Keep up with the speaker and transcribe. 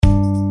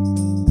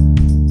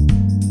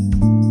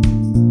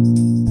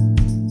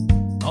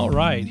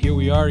right, here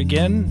we are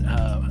again.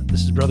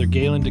 This is Brother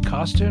Galen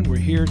Decosta, and we're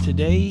here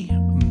today,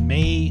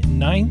 May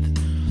 9th,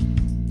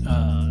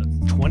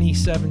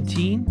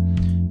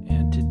 2017.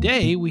 And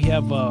today we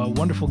have a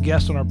wonderful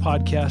guest on our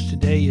podcast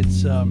today.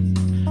 It's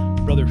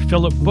Brother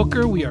Phillip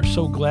Booker. We are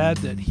so glad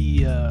that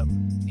he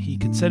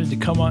consented to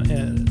come on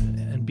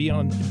and be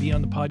on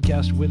the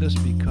podcast with us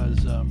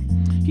because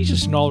he's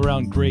just an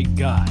all-around great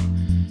guy.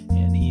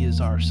 And he is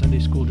our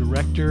Sunday school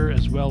director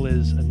as well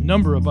as a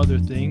number of other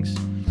things.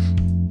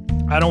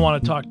 I don't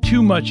want to talk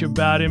too much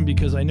about him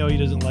because I know he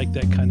doesn't like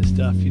that kind of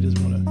stuff. He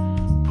doesn't want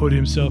to put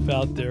himself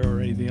out there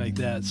or anything like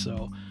that.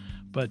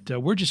 But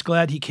we're just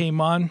glad he came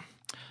on.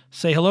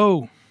 Say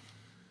hello.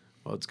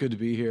 Well, it's good to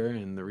be here,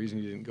 and the reason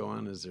you didn't go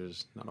on is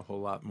there's not a whole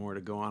lot more to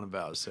go on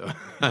about. So,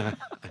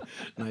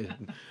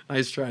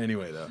 nice try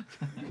anyway, though.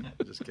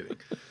 Just kidding.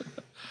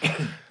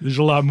 There's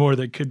a lot more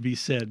that could be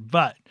said,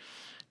 but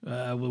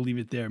we'll leave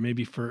it there.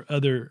 Maybe for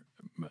other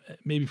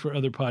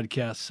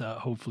podcasts,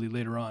 hopefully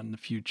later on in the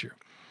future.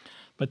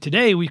 But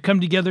today we've come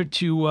together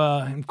to,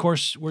 of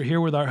course, we're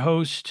here with our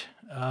host,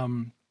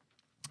 DT.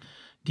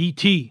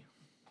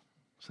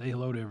 Say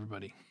hello to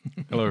everybody.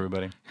 Hello,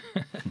 everybody.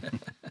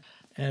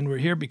 And we're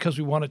here because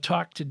we want to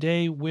talk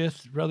today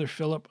with Brother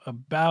Phillip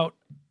about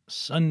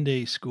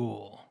Sunday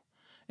school.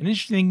 An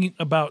interesting thing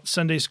about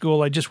Sunday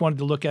school, I just wanted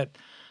to look at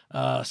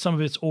some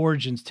of its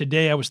origins.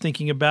 Today I was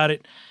thinking about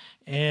it.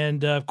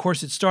 And, of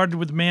course, it started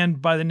with a man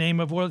by the name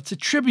of, well, it's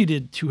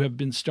attributed to have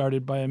been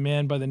started by a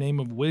man by the name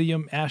of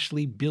William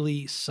Ashley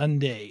Billy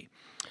Sunday.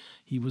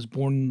 He was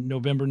born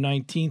November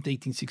 19th,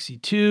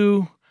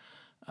 1862,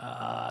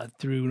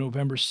 through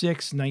November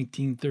 6th,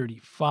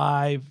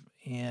 1935.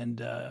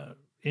 And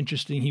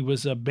interesting, he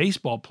was a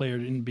baseball player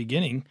in the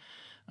beginning,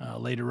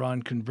 later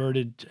on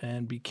converted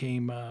and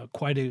became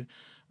quite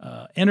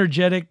a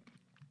energetic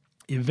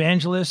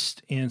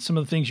evangelist, and some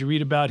of the things you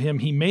read about him,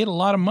 he made a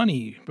lot of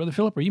money. Brother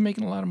Phillip, are you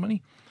making a lot of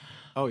money?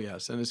 Oh, yeah.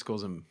 Sunday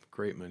school's a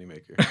great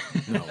moneymaker.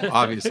 No,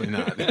 obviously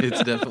not.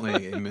 It's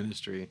definitely a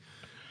ministry,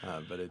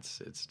 but it's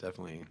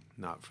definitely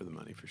not for the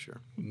money for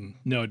sure.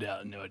 No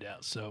doubt.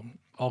 So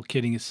all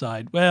kidding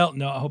aside, well,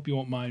 no, I hope you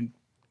won't mind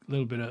a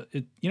little bit of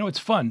it. You know, it's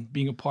fun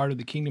being a part of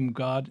the kingdom of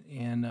God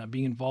and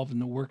being involved in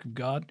the work of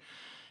God.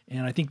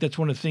 And I think that's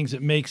one of the things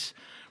that makes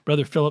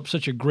Brother Phillip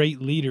such a great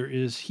leader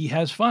is he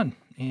has fun.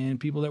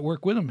 And people that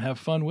work with him have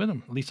fun with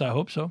him. At least I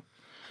hope so.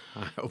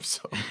 I hope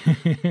so.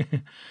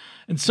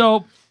 And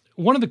so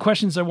one of the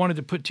questions I wanted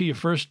to put to you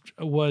first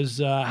was,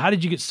 how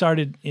did you get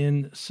started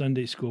in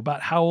Sunday school? About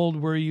how old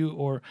were you?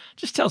 Or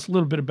just tell us a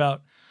little bit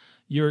about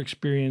your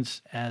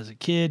experience as a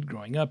kid,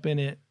 growing up in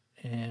it,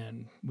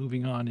 and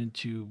moving on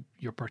into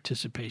your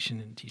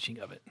participation in teaching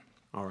of it.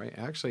 All right.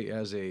 Actually,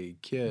 as a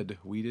kid,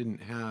 we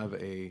didn't have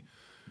a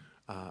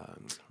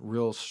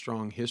real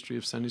strong history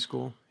of Sunday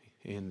school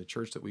in the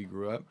church that we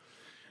grew up.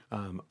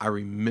 I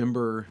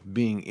remember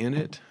being in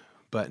it,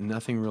 but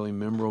nothing really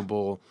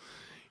memorable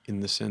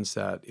in the sense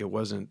that it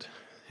wasn't,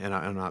 and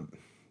I'm not,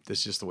 this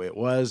is just the way it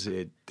was.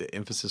 The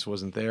emphasis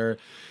wasn't there,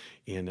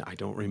 and I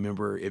don't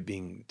remember it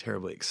being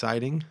terribly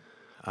exciting.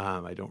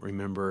 I don't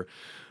remember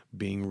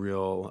being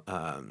real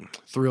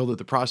thrilled at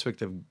the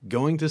prospect of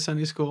going to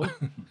Sunday school.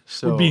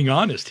 So we're being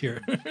honest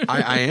here.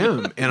 I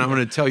am, and I'm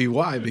going to tell you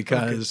why,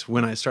 because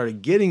when I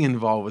started getting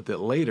involved with it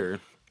later,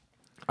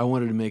 I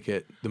wanted to make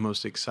it the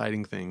most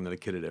exciting thing that a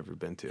kid had ever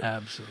been to.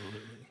 Absolutely.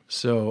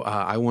 So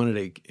I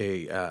wanted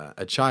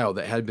a child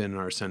that had been in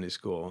our Sunday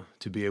school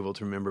to be able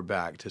to remember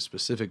back to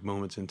specific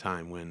moments in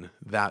time when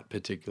that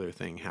particular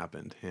thing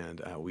happened.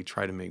 And we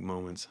try to make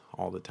moments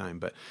all the time.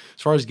 But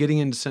as far as getting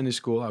into Sunday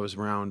school, I was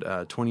around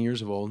 20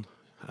 years of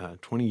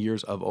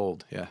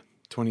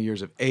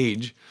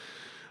age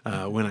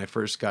when I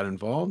first got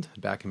involved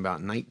back in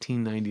about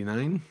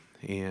 1999.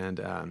 And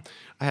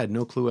I had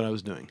no clue what I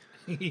was doing.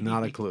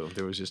 Not a clue.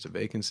 There was just a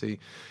vacancy.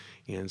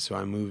 And so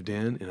I moved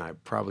in, and I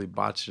probably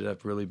botched it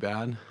up really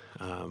bad,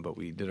 but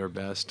we did our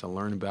best to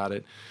learn about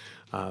it.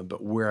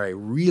 But where I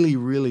really,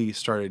 really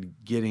started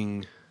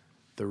getting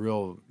the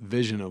real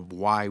vision of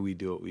why we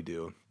do what we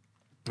do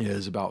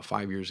is about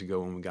 5 years ago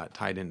when we got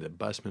tied into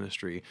bus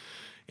ministry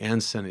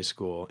and Sunday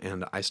school,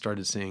 and I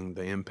started seeing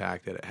the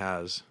impact that it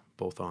has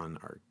both on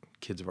our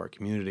kids of our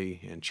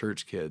community and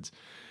church kids.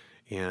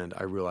 And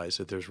I realized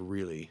that there's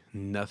really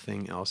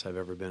nothing else I've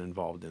ever been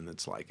involved in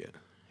that's like it.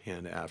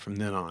 And from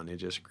then on, it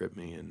just gripped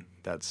me, and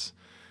that's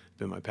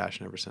been my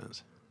passion ever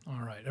since.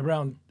 All right.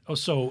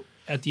 So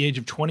at the age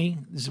of 20,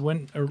 this is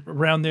when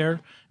around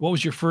there. What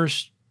was your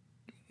first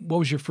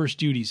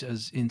duties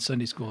as in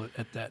Sunday school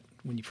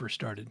when you first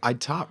started? I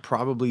taught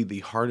probably the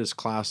hardest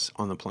class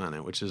on the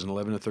planet, which is an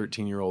 11 to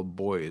 13-year-old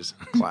boys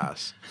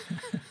class.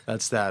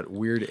 That's that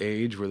weird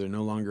age where they're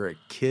no longer a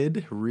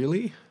kid,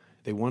 really.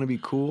 They want to be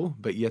cool,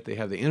 but yet they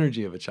have the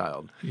energy of a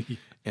child.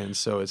 And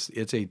so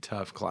it's a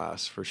tough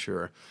class for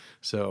sure.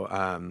 So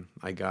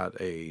I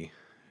got a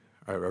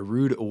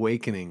rude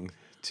awakening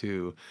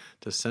to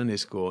Sunday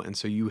school. And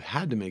so you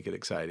had to make it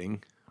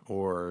exciting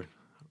or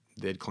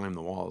they'd climb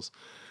the walls.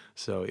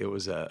 So it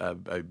was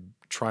a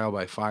trial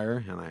by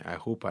fire. And I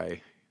hope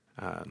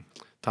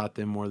taught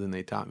them more than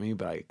they taught me,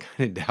 but I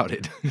kind of doubt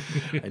it.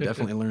 I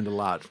definitely learned a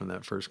lot from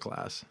that first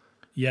class.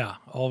 Yeah,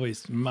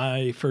 always.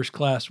 My first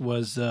class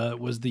was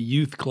the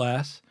youth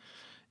class,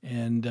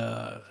 and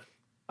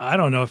I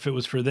don't know if it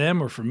was for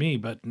them or for me,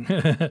 but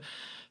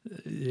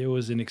it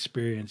was an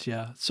experience.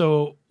 Yeah.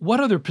 So, what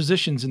other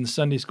positions in the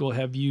Sunday school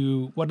have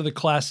you? What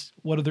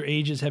other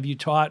ages have you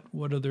taught?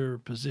 What other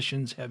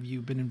positions have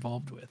you been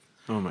involved with?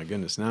 Oh my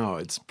goodness! Now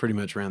it's pretty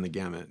much ran the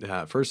gamut.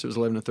 First, it was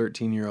 11 to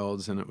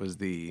 13-year-olds, and it was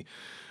the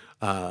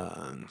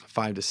 5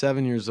 to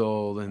 7 years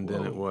old, and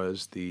then it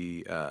was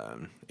the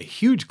a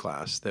huge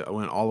class that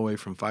went all the way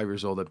from 5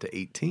 years old up to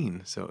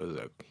 18. So it was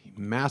a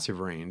massive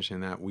range,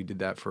 and that we did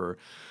that for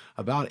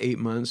about 8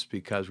 months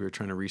because we were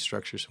trying to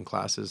restructure some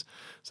classes.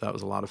 So that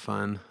was a lot of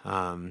fun.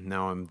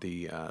 Now I'm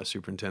the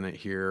superintendent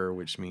here,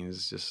 which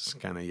means just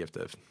kind of you have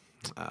to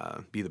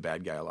be the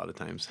bad guy a lot of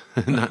times,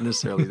 not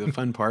necessarily the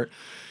fun part.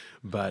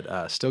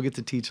 But still get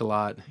to teach a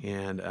lot,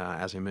 and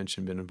as I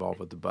mentioned, been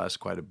involved with the bus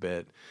quite a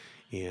bit,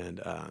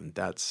 and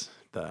that's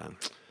the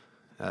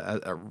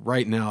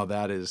right now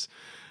that is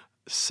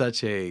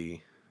such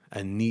a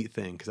neat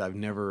thing because I've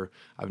never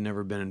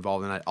been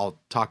involved, and I'll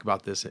talk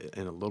about this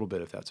in a little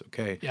bit if that's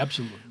okay.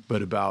 Absolutely.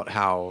 But about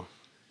how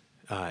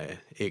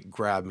it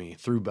grabbed me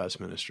through bus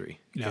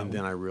ministry, and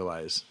then I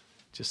realized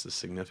just the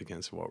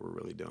significance of what we're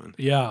really doing.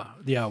 Yeah,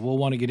 we'll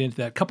want to get into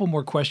that. A couple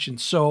more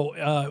questions.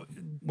 So,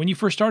 when you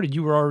first started,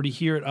 you were already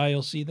here at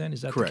ILC then?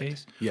 Is that Correct. The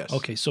case? Yes.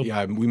 Okay, so...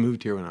 Yeah, we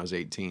moved here when I was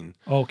 18.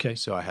 Okay.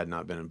 So I had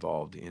not been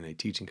involved in a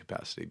teaching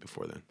capacity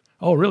before then.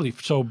 Oh, really?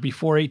 So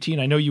before 18,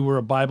 I know you were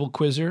a Bible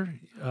quizzer.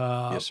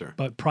 Yes, sir.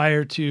 But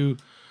prior to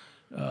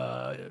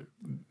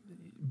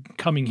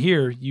coming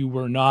here, you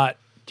were not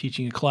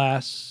teaching a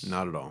class?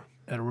 Not at all.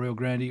 At a Rio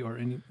Grande or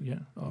any, yeah?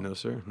 Oh. No,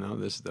 sir. No,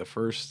 this is the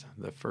first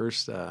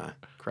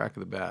crack of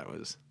the bat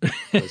was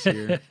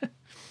here.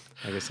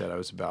 Like I said, I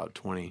was about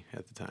 20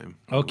 at the time.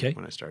 Okay.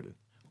 When I started.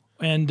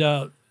 And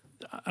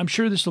I'm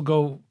sure this will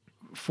go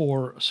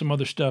for some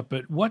other stuff,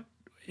 but what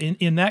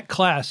in that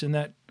class,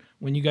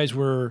 when you guys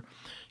were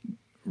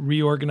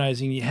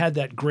reorganizing, you had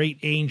that great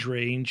age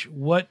range.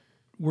 What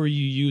were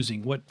you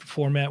using? What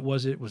format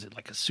was it? Was it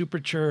like a super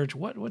church?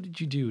 What did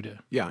you do to?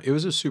 Yeah, it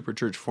was a super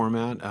church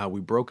format.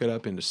 We broke it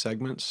up into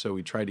segments, so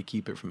we tried to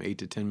keep it from 8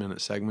 to 10 minute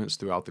segments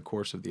throughout the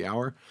course of the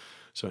hour.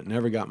 So it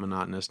never got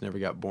monotonous, never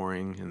got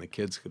boring, and the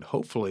kids could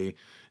hopefully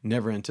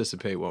never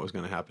anticipate what was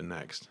going to happen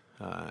next.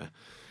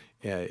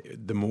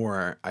 The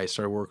more I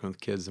started working with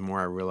kids, the more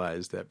I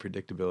realized that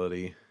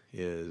predictability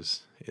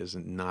is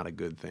not a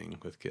good thing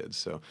with kids.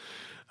 So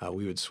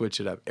we would switch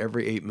it up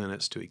every 8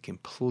 minutes to a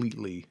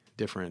completely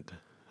different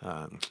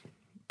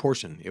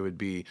portion. It would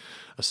be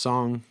a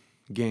song,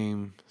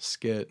 game,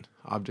 skit,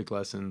 object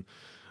lesson,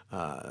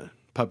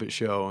 puppet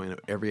show, and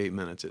every 8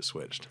 minutes it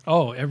switched.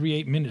 Oh, every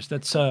 8 minutes.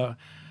 That's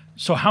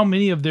so how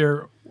many of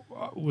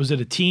was it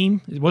a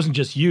team? It wasn't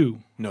just you.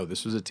 No,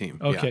 this was a team.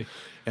 Okay. Yeah.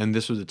 And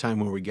this was a time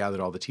where we gathered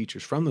all the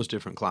teachers from those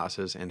different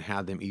classes and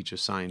had them each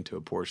assigned to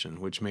a portion,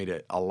 which made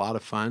it a lot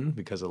of fun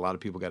because a lot of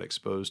people got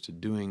exposed to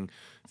doing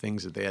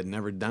things that they had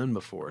never done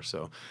before.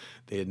 So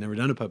they had never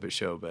done a puppet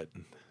show, but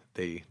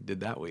they did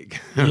that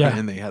week. Yeah.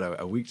 And they had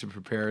a week to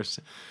prepare.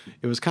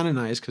 It was kind of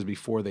nice because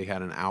before they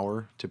had an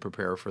hour to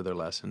prepare for their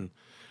lesson.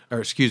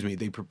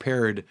 They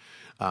prepared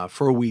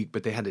for a week,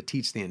 but they had to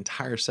teach the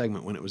entire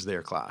segment when it was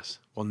their class.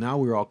 Well, now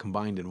we were all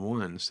combined in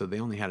one, so they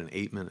only had an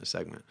 8 minute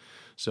segment.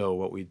 So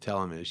what we'd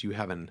tell them is you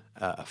have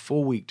a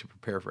full week to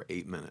prepare for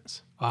 8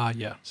 minutes.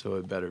 Yeah. So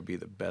it better be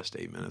the best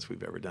 8 minutes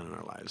we've ever done in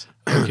our lives.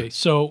 Okay,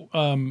 so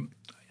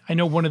I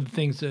know one of the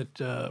things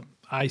that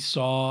I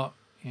saw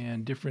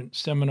in different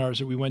seminars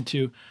that we went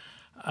to,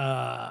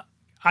 I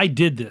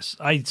did this.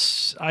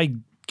 I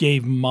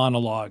gave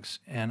monologues,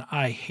 and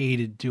I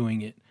hated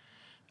doing it.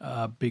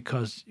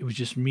 Because it was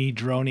just me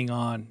droning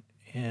on,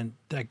 and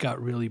that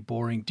got really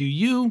boring. Do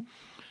you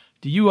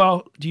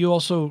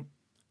also,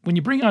 when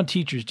you bring on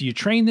teachers, do you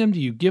train them?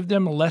 Do you give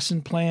them a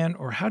lesson plan,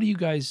 or how do you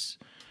guys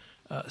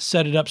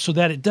set it up so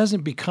that it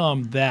doesn't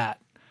become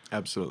that?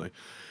 Absolutely.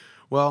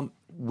 Well,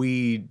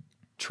 we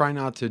try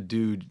not to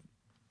do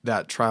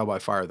that trial by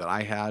fire that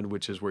I had,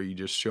 which is where you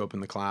just show up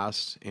in the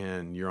class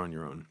and you're on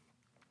your own.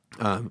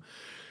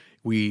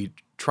 We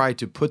try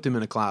to put them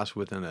in a class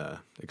with an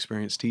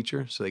experienced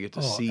teacher so they get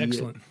to see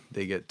excellent. it.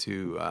 They get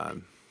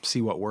to see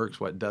what works,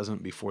 what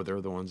doesn't before they're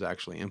the ones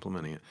actually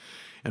implementing it.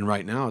 And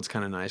right now it's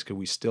kind of nice because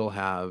we still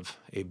have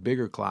a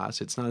bigger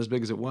class. It's not as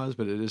big as it was,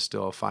 but it is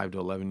still a 5 to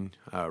 11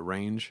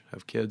 range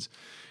of kids,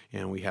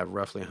 and we have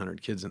roughly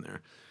 100 kids in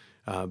there.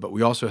 But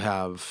we also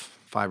have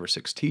 5 or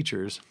 6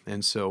 teachers,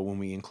 and so when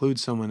we include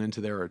someone into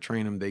there or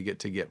train them, they get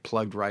to get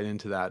plugged right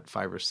into that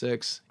 5 or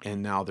 6,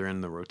 and now they're in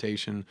the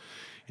rotation.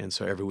 And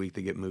so every week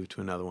they get moved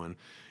to another one.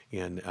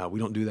 And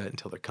we don't do that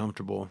until they're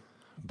comfortable.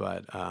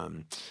 But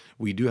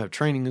we do have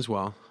training as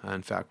well.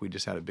 In fact, we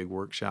just had a big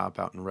workshop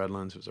out in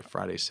Redlands. It was a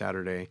Friday,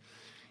 Saturday.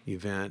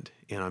 event,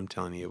 and I'm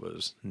telling you, it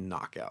was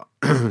knockout.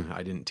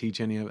 I didn't teach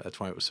any of it. That's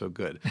why it was so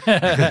good.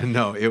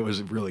 No, it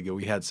was really good.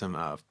 We had some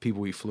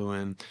people we flew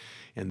in,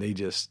 and they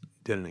just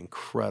did an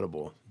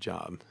incredible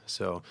job.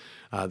 So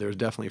there was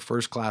definitely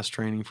first-class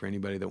training for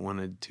anybody that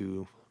wanted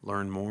to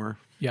learn more.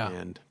 Yeah.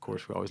 And, of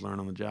course, we always learn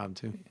on the job,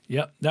 too.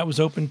 Yeah, that was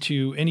open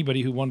to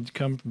anybody who wanted to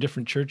come from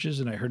different churches,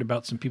 and I heard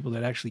about some people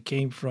that actually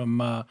came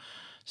from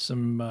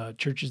some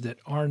churches that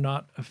are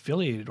not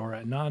affiliated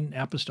or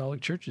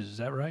non-apostolic churches. Is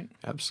that right?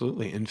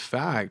 Absolutely. In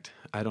fact,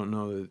 I don't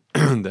know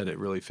that it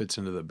really fits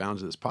into the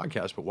bounds of this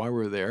podcast, but while we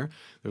were there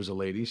was a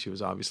lady. She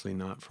was obviously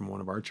not from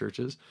one of our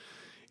churches,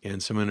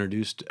 and someone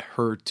introduced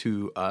her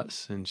to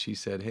us, and she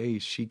said, hey,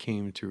 she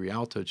came to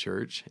Rialto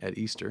Church at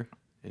Easter,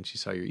 and she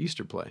saw your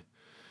Easter play.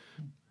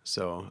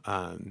 So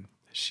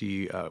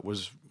she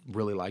was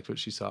really liked what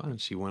she saw, and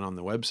she went on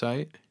the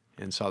website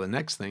and saw the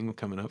next thing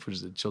coming up, which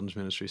is the Children's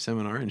Ministry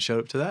Seminar, and showed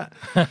up to that.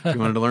 She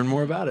wanted to learn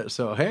more about it.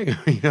 So, hey,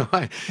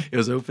 it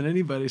was open to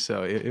anybody.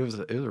 So it was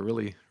a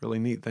really, really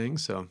neat thing.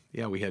 So,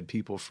 yeah, we had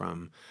people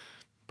from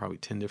probably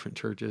 10 different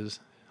churches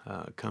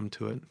come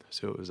to it.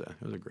 So it was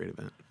a great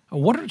event.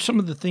 What are some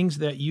of the things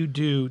that you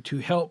do to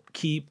help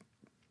keep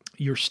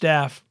your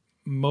staff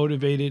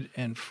motivated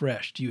and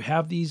fresh? Do you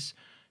have these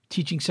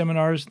teaching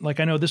seminars? Like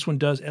I know this one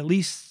does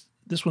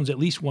this one's at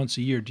least once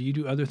a year. Do you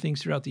do other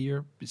things throughout the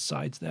year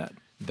besides that?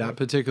 That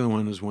particular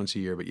one is once a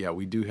year, but yeah,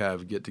 we do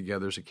have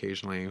get-togethers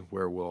occasionally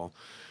where we'll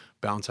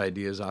bounce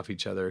ideas off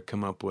each other,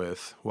 come up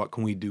with what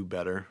can we do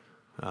better.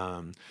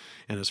 And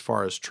as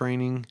far as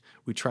training,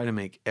 we try to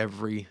make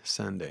every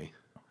Sunday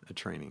a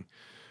training.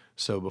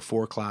 So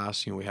before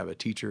class, we have a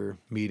teacher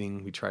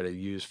meeting. We try to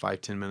use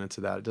 5-10 minutes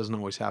of that. It doesn't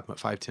always happen, but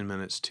 5-10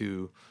 minutes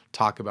to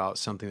talk about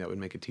something that would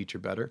make a teacher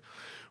better,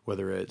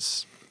 whether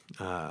it's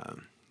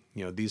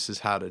this is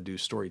how to do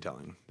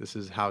storytelling. This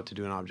is how to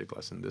do an object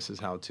lesson. This is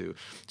how to.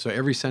 So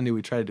every Sunday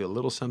we try to do a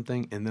little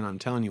something, and then I'm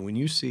telling you, when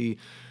you see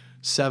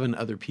 7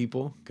 other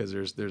people, because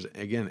there's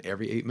again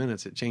every 8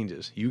 minutes it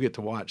changes. You get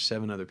to watch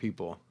 7 other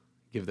people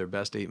give their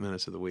best 8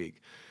 minutes of the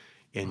week,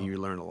 and you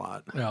learn a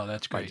lot. Oh,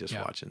 that's great. By just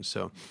watching.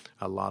 So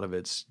a lot of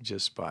it's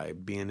just by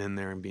being in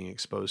there and being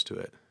exposed to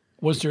it.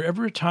 Was there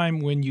ever a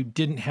time when you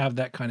didn't have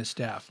that kind of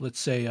staff? Let's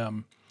say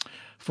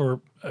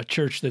for a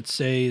church that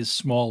say is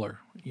smaller,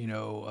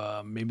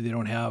 maybe they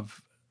don't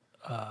have,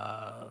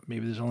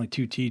 maybe there's only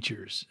 2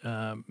 teachers.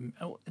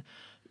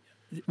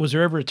 Was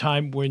there ever a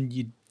time when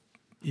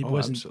it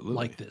wasn't absolutely.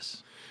 Like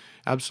this?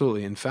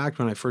 Absolutely. In fact,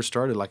 when I first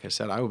started, like I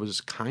said, I was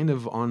kind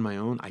of on my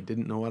own. I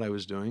didn't know what I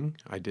was doing.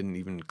 I didn't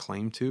even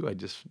claim to. I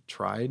just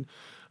tried.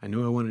 I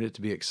knew I wanted it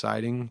to be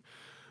exciting,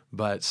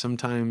 but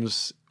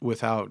sometimes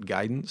without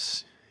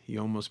guidance, you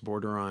almost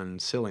border on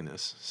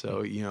silliness.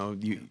 So,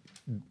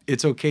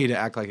 it's okay to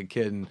act like a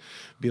kid and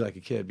be like a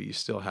kid, but you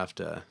still have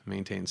to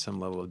maintain some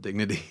level of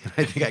dignity.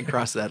 I think I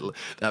crossed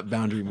that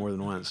boundary more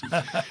than once.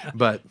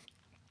 But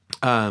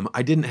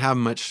I didn't have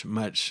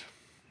much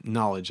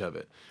knowledge of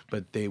it.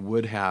 But they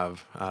would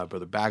have,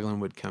 Brother Baglin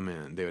would come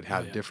in. They would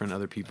have different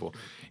other people,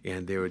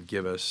 and they would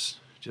give us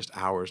just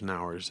hours and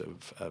hours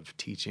of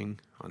teaching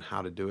on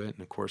how to do it.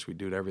 And, of course, we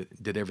did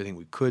everything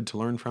we could to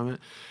learn from it.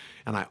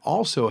 And I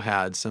also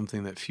had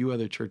something that few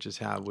other churches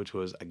have, which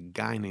was a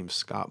guy named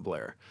Scott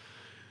Blair.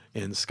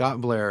 And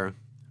Scott Blair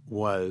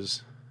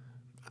was,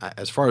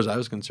 as far as I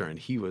was concerned,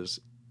 he was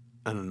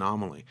an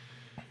anomaly.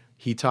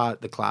 He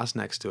taught the class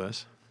next to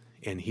us,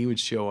 and he would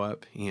show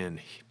up in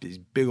these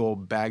big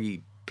old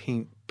baggy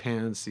pink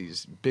pants,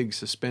 these big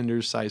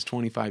suspenders, size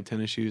 25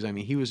 tennis shoes. I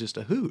mean, he was just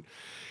a hoot.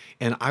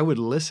 And I would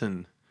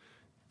listen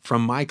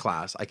from my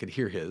class. I could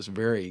hear his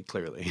very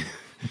clearly.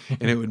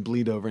 And it would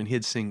bleed over, and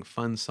he'd sing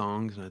fun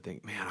songs. And I'd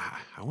think, man,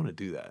 I want to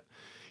do that.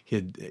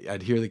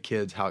 I'd hear the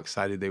kids, how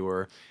excited they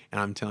were. And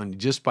I'm telling you,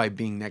 just by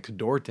being next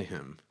door to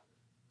him,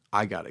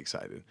 I got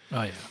excited.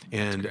 Oh, yeah.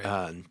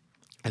 And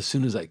as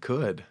soon as I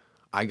could,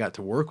 I got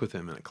to work with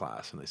him in a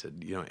class. And I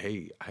said,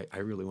 hey, I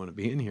really want to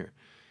be in here.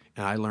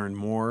 And I learned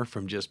more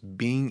from just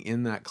being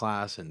in that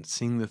class and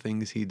seeing the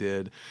things he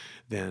did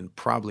than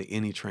probably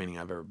any training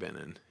I've ever been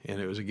in.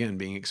 And it was, again,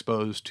 being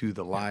exposed to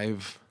the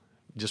live,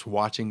 just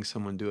watching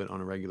someone do it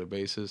on a regular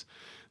basis,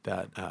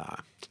 that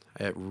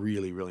it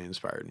really, really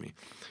inspired me.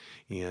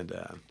 And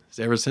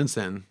ever since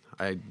then,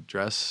 I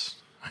dress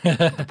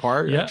the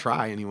part. Yeah. I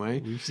try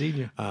anyway. We've seen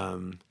you.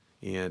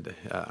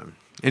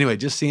 Anyway,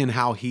 just seeing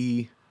how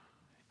he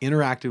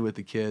interacted with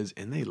the kids,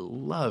 and they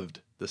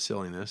loved the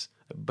silliness,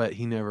 but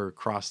he never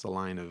crossed the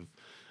line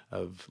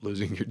of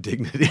losing your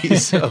dignity.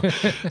 So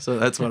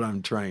that's what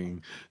I'm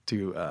trying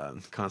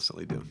to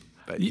constantly do.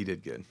 But he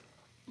did good.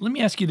 Let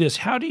me ask you this: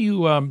 how do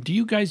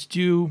you guys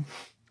do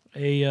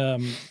a?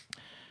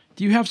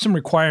 Do you have some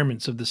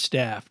requirements of the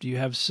staff? Do you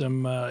have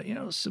some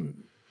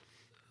some?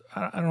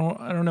 I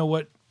don't know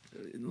what,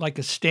 like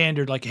a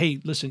standard, like,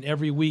 hey, listen,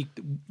 every week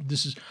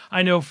this is.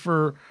 I know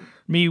for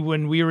me,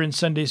 when we were in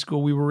Sunday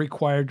school, we were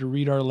required to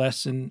read our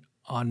lesson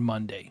on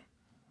Monday.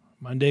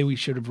 Monday, we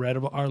should have read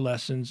our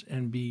lessons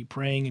and be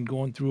praying and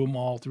going through them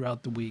all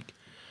throughout the week,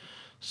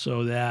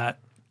 so that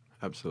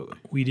Absolutely.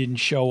 we didn't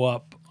show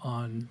up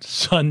on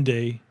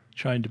Sunday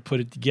trying to put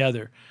it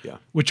together. Yeah.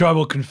 Which I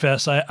will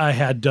confess I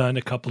had done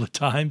a couple of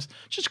times,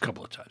 just a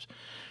couple of times.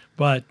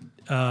 But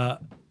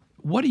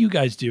what do you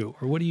guys do,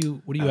 or what do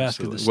you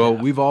ask of the staff? Well,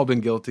 we've all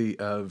been guilty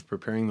of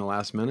preparing the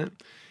last minute.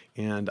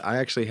 And I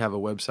actually have a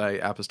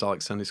website,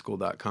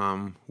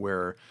 ApostolicSundaySchool.com,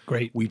 where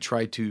Great. we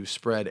try to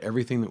spread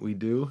everything that we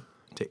do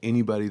to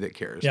anybody that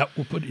cares. Yep,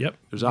 we'll put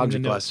There's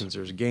object lessons,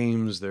 there's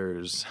games,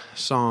 there's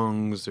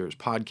songs, there's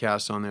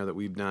podcasts on there that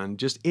we've done.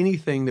 Just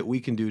anything that we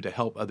can do to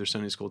help other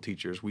Sunday school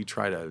teachers, we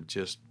try to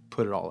just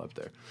put it all up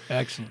there.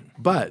 Excellent.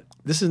 But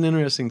this is an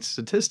interesting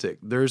statistic.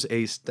 There's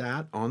a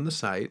stat on the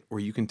site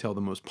where you can tell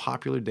the most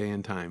popular day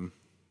and time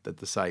that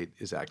the site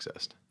is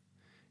accessed.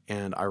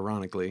 And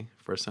ironically,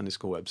 for a Sunday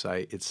school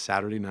website, it's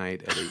Saturday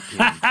night at 8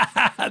 p.m.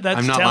 That's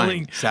I'm not telling.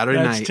 lying.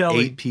 Saturday night,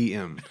 8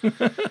 p.m.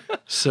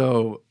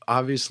 So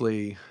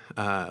obviously,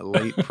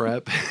 late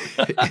prep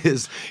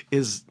is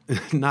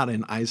not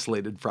an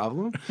isolated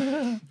problem.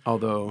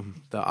 Although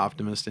the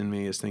optimist in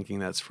me is thinking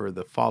that's for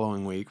the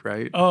following week,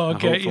 right? Oh,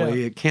 okay.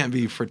 Hopefully it can't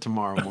be for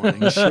tomorrow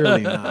morning.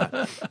 Surely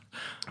not.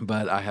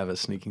 But I have a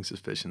sneaking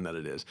suspicion that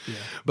it is. Yeah.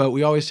 But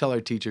we always tell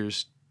our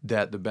teachers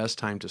that the best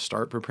time to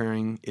start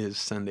preparing is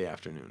Sunday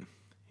afternoon.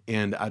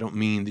 And I don't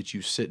mean that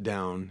you sit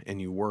down and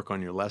you work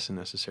on your lesson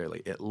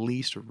necessarily. At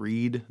least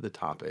read the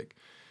topic,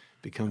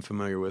 become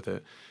familiar with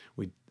it.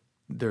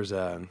 There's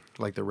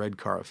like the red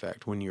car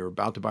effect. When you're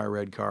about to buy a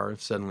red car,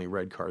 suddenly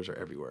red cars are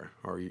everywhere.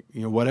 Or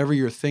whatever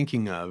you're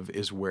thinking of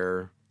is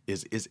where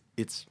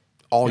it's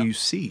all you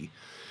see.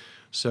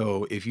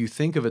 So if you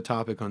think of a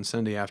topic on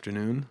Sunday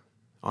afternoon,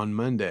 on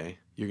Monday,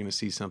 you're going to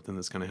see something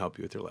that's going to help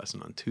you with your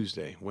lesson on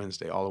Tuesday,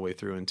 Wednesday, all the way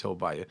through until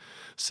by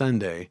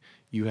Sunday,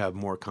 you have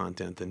more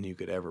content than you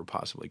could ever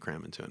possibly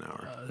cram into an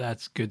hour.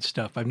 That's good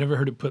stuff. I've never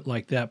heard it put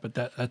like that, but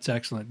that's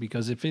excellent,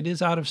 because if it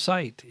is out of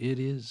sight, it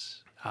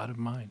is out of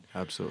mind.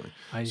 Absolutely.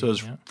 So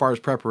as far as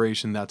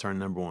preparation, that's our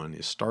number one,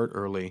 is start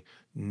early.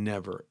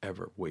 Never,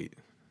 ever wait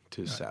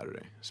to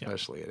Saturday,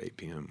 especially at 8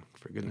 p.m.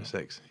 For goodness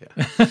sakes. Yeah.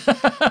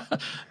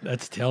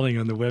 That's telling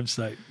on the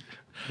website.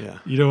 Yeah.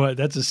 You know what?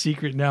 That's a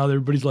secret now.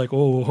 Everybody's like,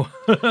 oh,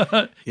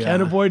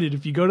 can't avoid it.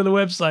 If you go to the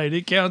website,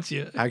 it counts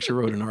you. I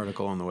actually wrote an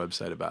article on the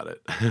website about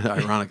it.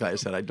 Ironically, I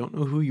said, I don't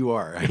know who you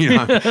are.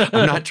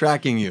 I'm not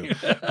tracking you,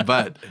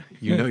 but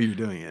you're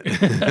doing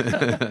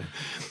it.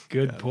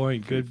 Good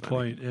point. Good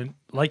point. And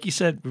like you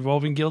said, we've all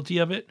been guilty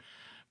of it,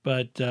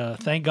 but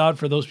thank God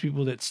for those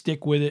people that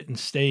stick with it and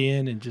stay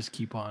in and just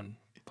keep on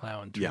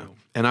plowing through. Yeah.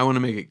 And I want to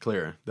make it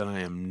clear that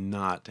I am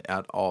not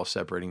at all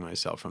separating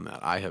myself from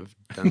that. I have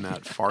done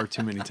that far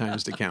too many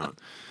times to count.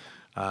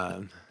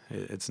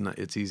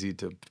 It's easy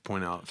to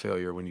point out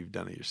failure when you've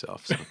done it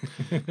yourself. So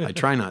I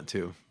try not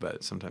to,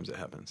 but sometimes it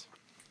happens.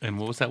 And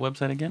what was that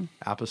website again?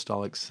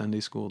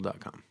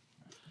 ApostolicSundaySchool.com.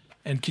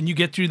 And can you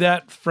get through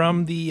that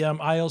from the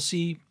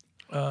ILC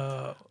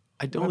I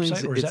don't website,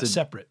 think or is that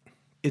separate?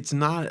 It's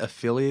not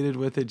affiliated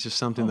with it, just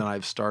something that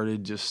I've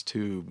started just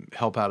to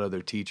help out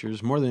other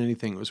teachers. More than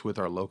anything, it was with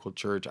our local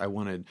church.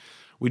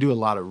 We do a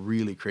lot of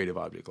really creative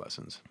object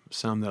lessons,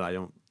 some that I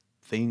don't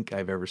think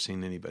I've ever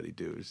seen anybody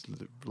do. There's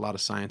a lot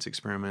of science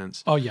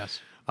experiments. Oh, yes.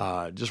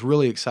 Just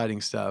really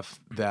exciting stuff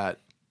that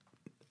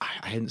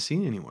I hadn't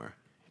seen anywhere.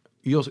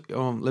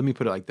 Let me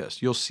put it like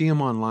this. You'll see them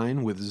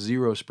online with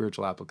zero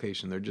spiritual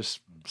application. They're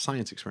just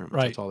science experiments.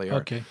 Right. That's all they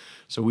are. Okay.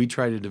 So we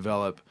try to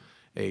develop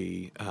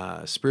a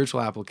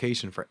spiritual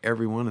application for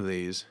every one of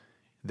these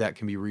that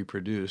can be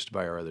reproduced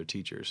by our other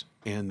teachers.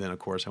 And then, of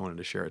course, I wanted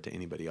to share it to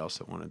anybody else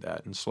that wanted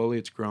that. And slowly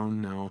it's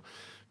grown now.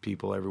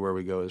 People everywhere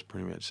we go is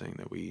pretty much saying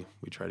that we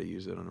try to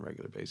use it on a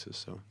regular basis.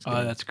 So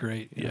that's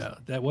great. Yeah.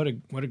 What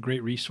a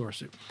great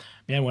resource.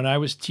 Man, when I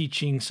was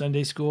teaching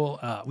Sunday school,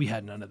 we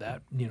had none of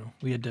that.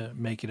 We had to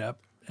make it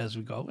up as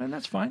we go, and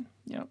that's fine.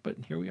 Yeah, but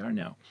here we are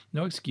now.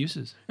 No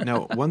excuses.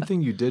 Now, one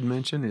thing you did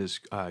mention is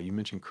you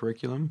mentioned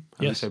curriculum.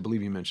 At Yes. least I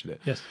believe you mentioned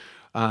it. Yes.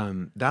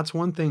 That's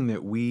one thing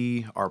that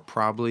we are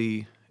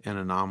probably an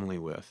anomaly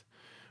with.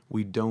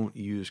 We don't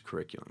use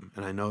curriculum.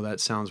 And I know that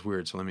sounds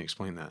weird, so let me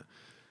explain that.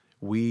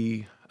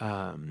 We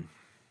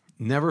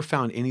never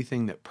found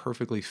anything that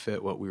perfectly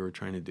fit what we were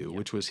trying to do,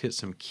 which was hit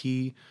some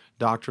key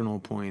doctrinal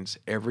points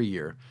every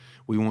year.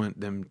 We want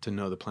them to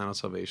know the plan of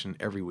salvation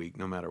every week,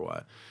 no matter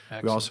what.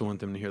 Excellent. We also want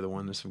them to hear the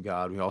oneness of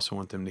God. We also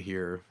want them to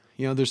hear,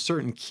 there's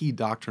certain key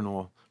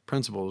doctrinal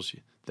principles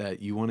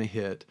that you want to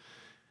hit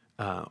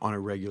on a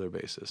regular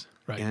basis.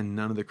 Right. And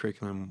none of the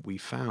curriculum we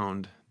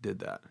found did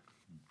that.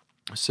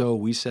 So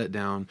we sat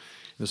down,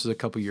 this was a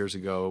couple years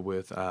ago,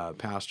 with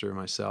Pastor,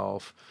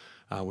 myself,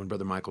 when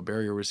Brother Michael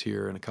Barrier was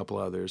here, and a couple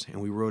others,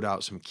 and we wrote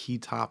out some key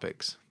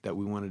topics that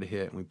we wanted to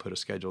hit, and we put a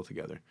schedule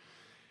together.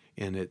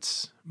 And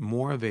it's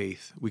more of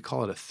we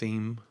call it a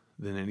theme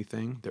than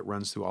anything, that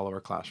runs through all of our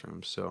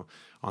classrooms. So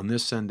on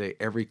this Sunday,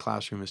 every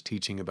classroom is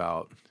teaching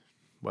about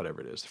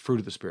whatever it is, the fruit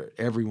of the Spirit.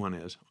 Everyone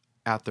is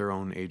at their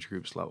own age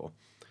group's level.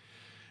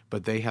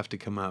 But they have to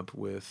come up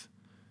with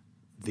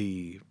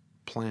the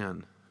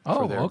plan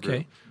for their group.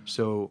 Okay.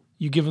 So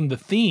you give them the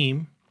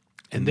theme,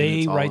 and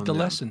they write the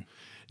lesson.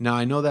 Now,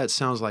 I know that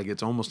sounds like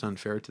it's almost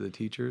unfair to the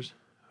teachers,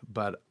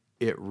 but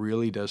it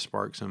really does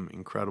spark some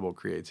incredible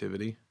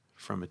creativity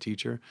from a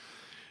teacher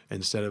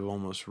instead of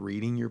almost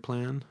reading your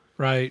plan,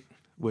 Right.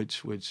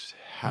 which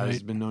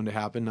has been known to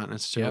happen, not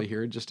necessarily Yep.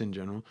 here, just in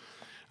general.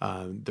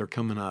 They're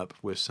coming up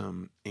with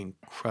some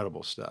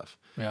incredible stuff.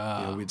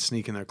 Yeah. We'd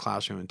sneak in their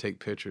classroom and take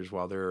pictures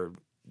while they're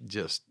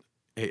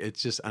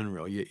it's just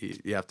unreal.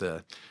 You have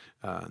to,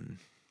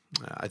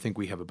 I think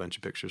we have a bunch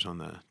of pictures on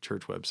the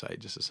church website,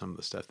 just of some of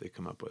the stuff they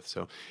come up with.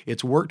 So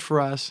it's worked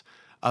for us.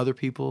 Other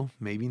people,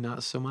 maybe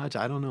not so much.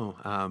 I don't know.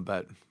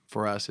 But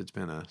for us, it's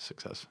been a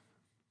success.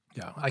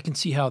 Yeah, I can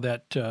see how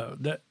that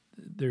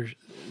there's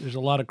a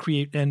lot of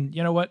and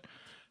you know what,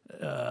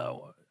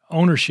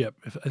 ownership.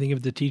 I think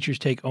if the teachers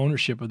take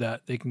ownership of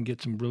that, they can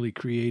get some really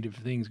creative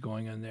things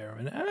going on there,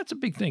 and that's a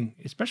big thing,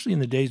 especially in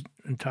the days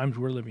and times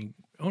we're living.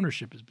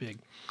 Ownership is big.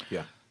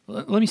 Yeah.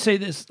 Let me say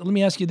this. Let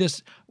me ask you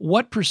this: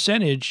 what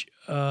percentage?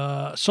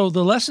 So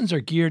the lessons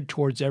are geared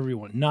towards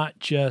everyone, not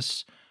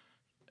just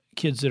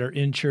kids that are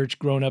in church,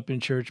 grown up in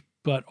church,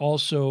 but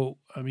also,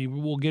 I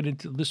mean, we'll get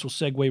into this. Will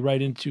segue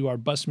right into our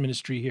bus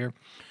ministry here.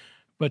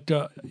 But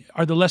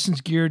are the lessons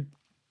geared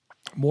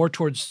more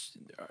towards,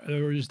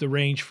 or is the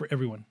range for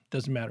everyone?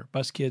 Doesn't matter.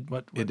 Bus kid,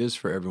 what? It is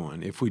for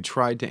everyone. If we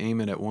tried to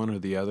aim it at one or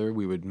the other,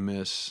 we would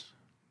miss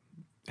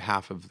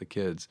half of the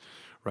kids.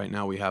 Right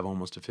now, we have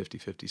almost a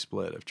 50-50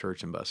 split of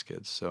church and bus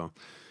kids. So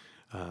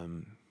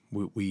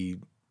we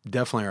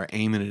definitely are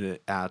aiming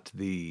it at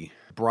the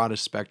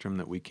broadest spectrum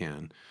that we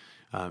can.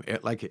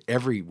 Like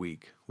every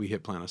week, we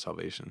hit Plan of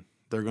Salvation.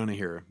 They're going to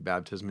hear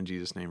baptism in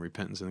Jesus' name,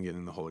 repentance, and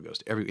getting the Holy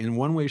Ghost. In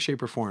one way,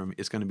 shape, or form,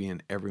 it's going to be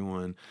in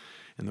everyone.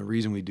 And the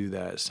reason we do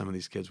that is some of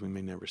these kids, we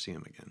may never see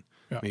them again.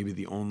 Yeah. Maybe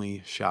the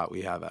only shot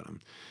we have at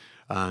them.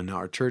 Now,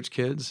 our church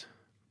kids,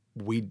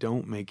 we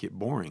don't make it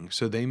boring.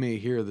 So they may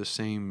hear the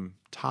same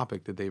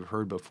topic that they've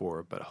heard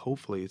before, but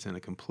hopefully it's in a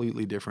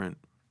completely different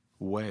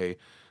way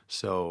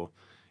so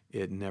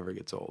it never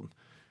gets old.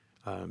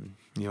 I'm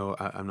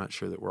not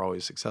sure that we're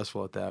always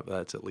successful at that, but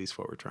that's at least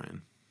what we're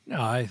trying.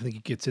 No, I think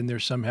it gets in there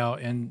somehow.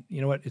 And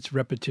you know what? It's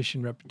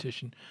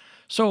repetition.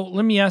 So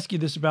let me ask you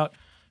this about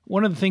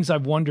one of the things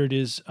I've wondered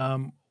is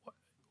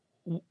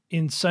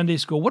in Sunday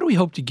school, what do we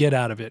hope to get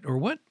out of it? Or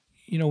what,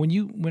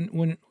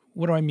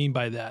 what do I mean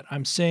by that?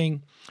 I'm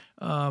saying,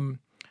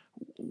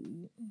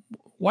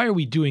 why are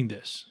we doing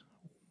this?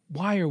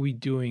 Why are we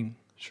doing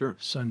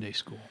Sunday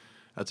school?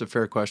 That's a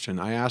fair question.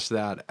 I ask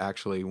that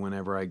actually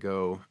whenever I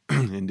go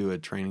and do a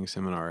training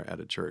seminar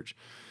at a church.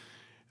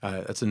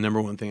 That's the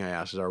number one thing I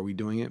ask is, are we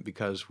doing it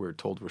because we're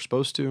told we're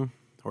supposed to,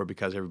 or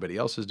because everybody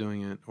else is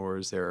doing it, or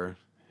is there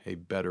a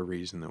better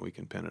reason that we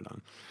can pin it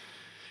on?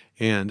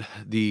 And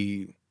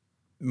the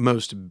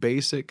most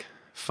basic,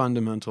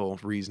 fundamental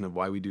reason of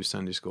why we do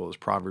Sunday school is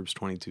Proverbs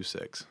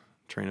 22:6.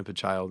 Train up a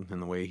child in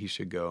the way he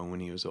should go, and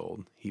when he is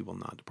old, he will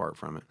not depart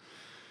from it.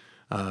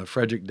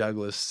 Frederick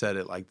Douglass said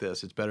it like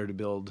this: it's better to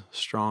build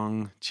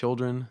strong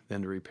children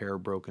than to repair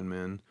broken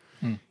men.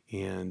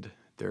 And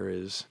there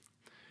is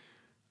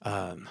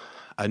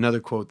another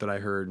quote that I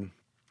heard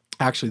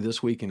actually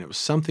this week, and it was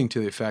something to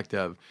the effect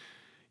of,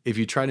 if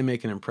you try to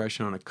make an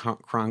impression on a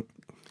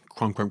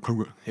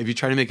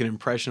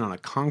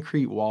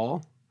concrete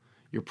wall,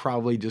 you're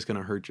probably just going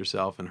to hurt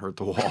yourself and hurt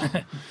the wall.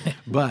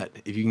 But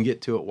if you can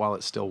get to it while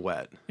it's still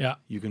wet,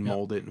 you can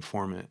mold it and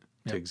form it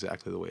to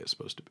exactly the way it's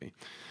supposed to be.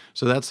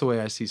 So that's the way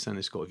I see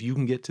Sunday school. If you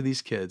can get to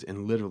these kids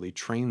and literally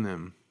train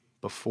them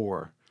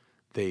before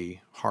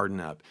they harden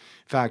up.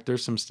 In fact,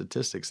 there's some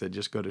statistics that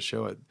just go to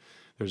show it.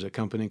 There's a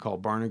company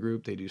called Barna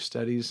Group. They do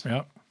studies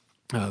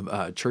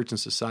of church and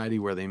society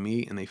where they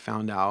meet, and they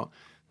found out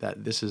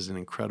that this is an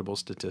incredible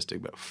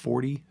statistic, but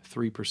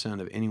 43%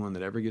 of anyone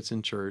that ever gets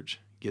in church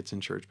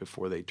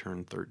before they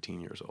turn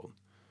 13 years old.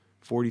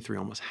 43,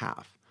 almost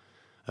half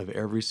of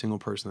every single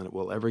person that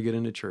will ever get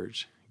into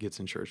church gets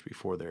in church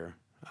before they're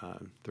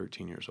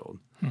 13 years old.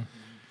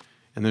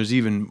 And there's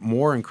even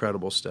more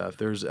incredible stuff.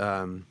 There's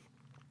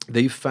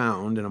they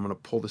found, and I'm going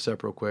to pull this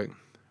up real quick,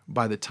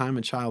 by the time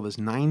a child is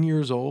 9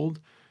 years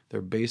old,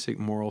 their basic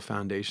moral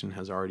foundation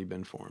has already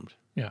been formed.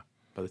 Yeah.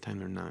 By the time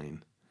they're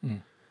 9.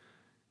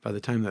 By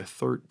the time they're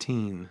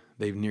 13,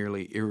 they've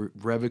nearly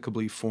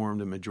irrevocably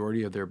formed a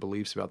majority of their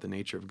beliefs about the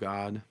nature of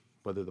God,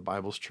 whether the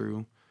Bible's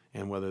true,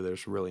 and whether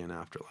there's really an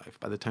afterlife.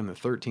 By the time they're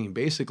 13,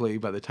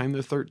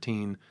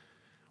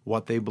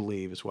 what they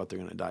believe is what they're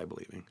going to die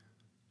believing.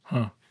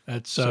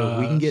 So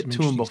we can get to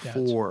them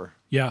before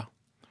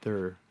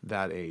they're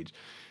that age.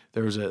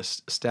 There was a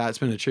stat, it's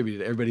been attributed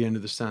to everybody under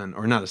the sun,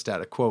 or not a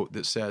stat, a quote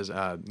that says,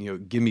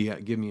 give me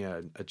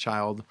a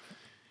child,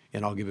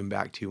 and I'll give him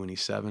back to you when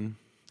he's 7.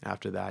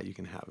 After that, you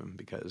can have him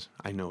because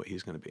I know what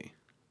he's going to be.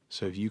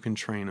 So if you can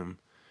train them,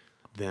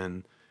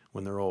 then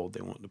when they're old,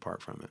 they won't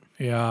depart from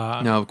it.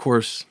 Yeah. Now, of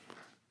course,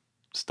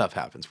 stuff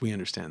happens. We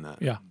understand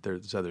that. Yeah.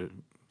 There's other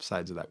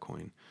sides of that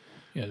coin.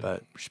 Yeah.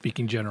 But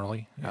speaking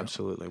generally,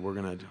 absolutely, we're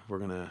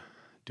gonna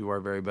do our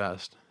very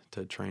best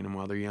to train them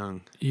while they're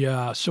young.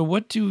 Yeah. So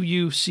what do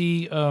you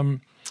see? What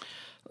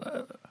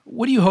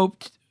do you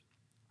hope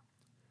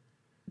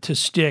to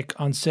stick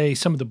on, say,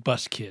 some of the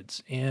bus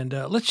kids, and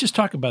let's just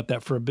talk about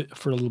that for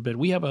a little bit.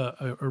 We have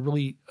a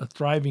really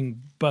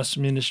thriving bus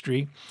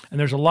ministry, and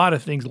there's a lot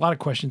of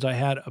questions I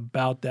had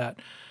about that.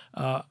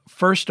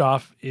 First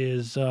off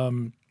is,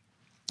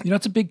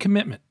 it's a big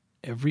commitment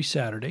every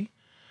Saturday,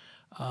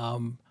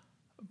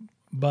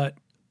 but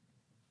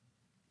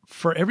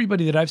for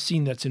everybody that I've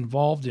seen that's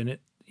involved in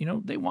it,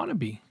 they want to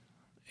be,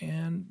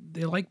 and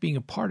they like being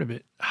a part of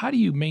it. How do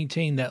you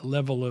maintain that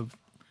level of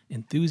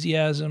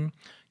enthusiasm,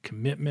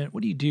 commitment?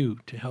 What do you do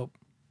to help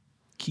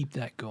keep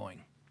that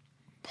going?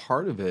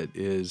 Part of it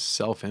is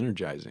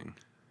self-energizing.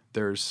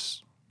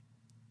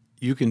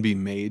 You can be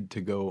made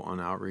to go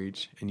on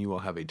outreach and you will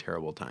have a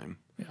terrible time.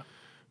 Yeah.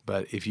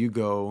 But if you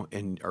go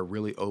and are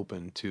really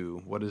open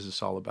to what is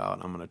this all about,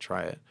 I'm going to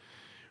try it.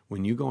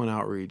 When you go on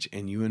outreach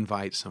and you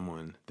invite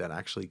someone that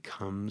actually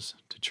comes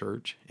to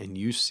church and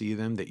you see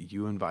them, that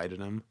you invited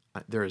them,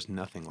 there is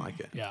nothing like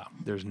it. Yeah.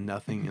 There's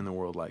nothing in the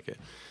world like it.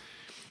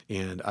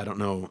 And I don't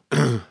know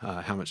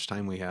how much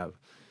time we have,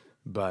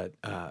 but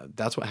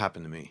that's what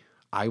happened to me.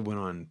 I went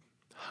on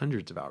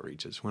hundreds of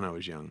outreaches when I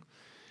was young.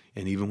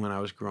 And even when I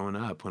was growing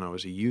up, when I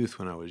was a youth,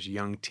 when I was a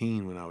young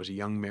teen, when I was a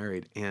young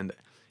married. And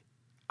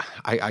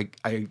I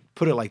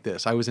put it like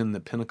this. I was in the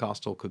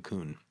Pentecostal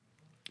cocoon.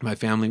 My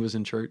family was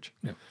in church.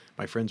 Yeah.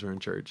 My friends were in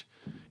church.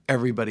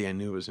 Everybody I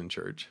knew was in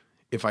church.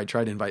 If I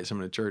tried to invite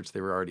someone to church,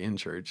 they were already in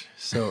church.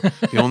 So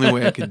the only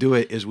way I could do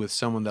it is with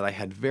someone that I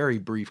had very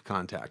brief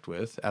contact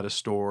with at a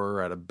store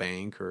or at a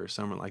bank or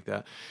somewhere like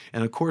that.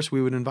 And of course,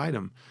 we would invite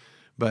them.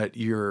 But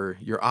your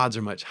odds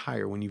are much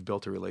higher when you've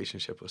built a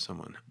relationship with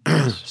someone.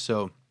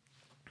 So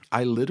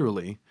I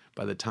literally,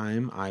 by the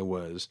time I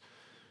was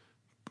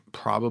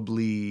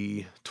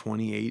probably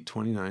 28,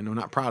 29, I'm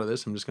not proud of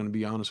this, I'm just going to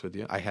be honest with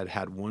you, I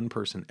had one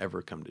person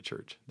ever come to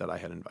church that I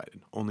had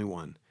invited, only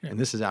one. Yeah. And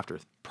this is after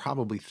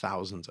probably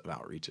thousands of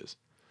outreaches.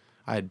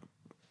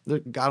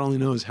 God only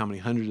knows how many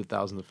hundreds of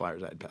thousands of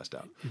flyers I had passed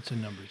out. It's a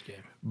numbers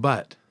game.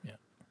 But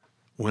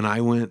when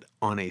I went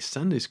on a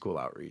Sunday school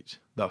outreach,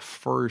 the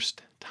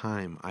first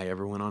time I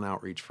ever went on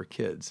outreach for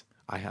kids,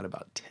 I had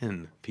about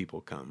 10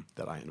 people come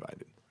that I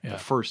invited. The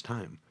first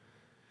time.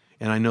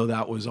 And I know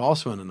that was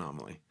also an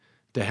anomaly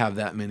to have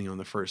that many on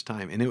the first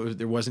time. And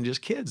there wasn't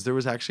just kids. There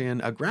was actually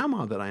a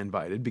grandma that I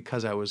invited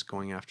because I was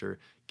going after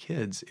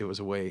kids. It was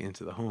a way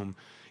into the home,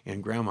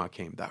 and grandma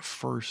came that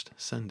first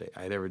Sunday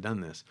I had ever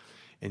done this.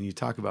 And you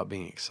talk about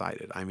being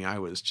excited. I mean, I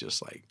was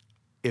just like,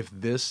 if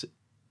this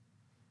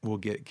will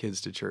get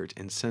kids to church.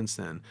 And since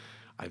then,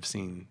 I've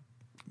seen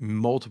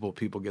multiple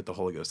people get the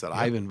Holy Ghost that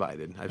I've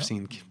invited. I've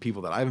seen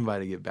people that I've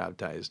invited get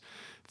baptized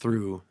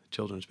through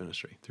children's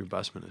ministry, through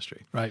bus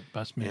ministry. Right,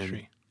 bus ministry.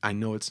 And I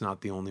know it's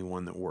not the only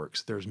one that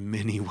works. There's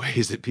many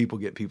ways that people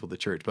get people to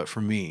church, but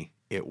for me,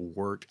 it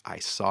worked. I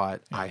saw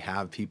it. I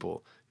have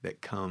people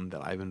that come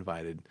that I've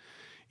invited,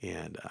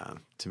 and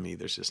to me,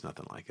 there's just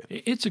nothing like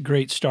it. It's a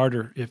great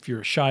starter. If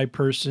you're a shy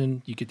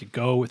person, you get to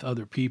go with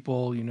other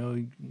people,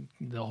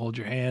 they'll hold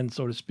your hand,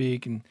 so to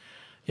speak, and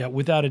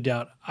without a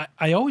doubt.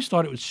 I always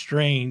thought it was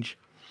strange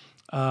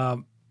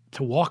to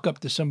walk up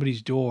to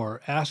somebody's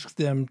door, ask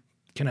them,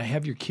 can I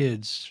have your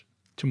kids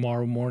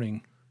tomorrow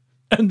morning?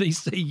 And they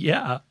say,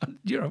 yeah,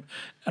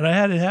 and I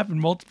had it happen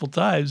multiple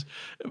times,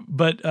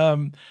 but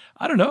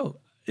I don't know.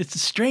 It's a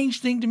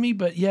strange thing to me,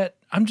 but yet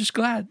I'm just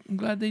glad. I'm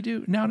glad they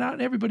do. Now, not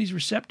everybody's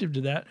receptive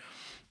to that.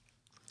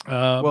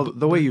 Well,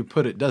 the way you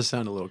put it does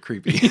sound a little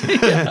creepy,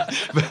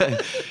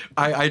 but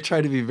I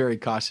try to be very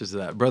cautious of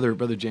that.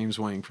 Brother James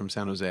Wang from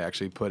San Jose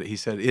actually put it. He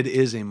said, it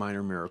is a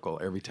minor miracle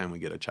every time we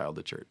get a child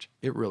to church.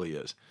 It really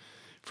is.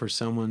 For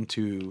someone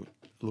to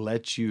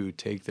let you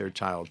take their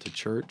child to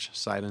church,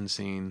 sight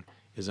unseen,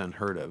 is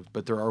unheard of,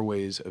 but there are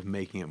ways of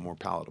making it more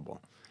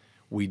palatable.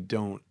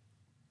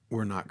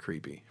 We're not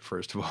creepy,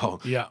 first of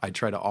all. Yeah. I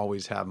try to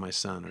always have my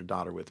son or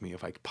daughter with me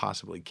if I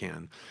possibly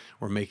can.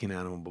 We're making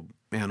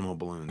animal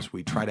balloons.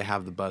 We try to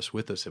have the bus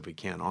with us if we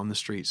can on the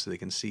street so they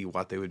can see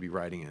what they would be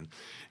riding in.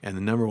 And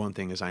the number one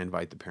thing is I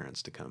invite the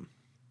parents to come.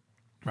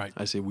 Right.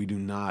 I say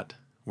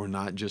we're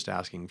not just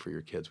asking for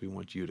your kids. We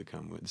want you to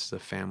come. It's a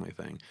family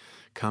thing.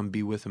 Come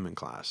be with them in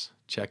class.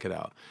 Check it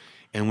out.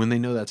 And when they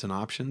know that's an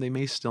option, they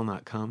may still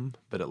not come,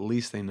 but at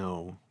least they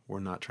know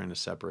we're not trying to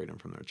separate them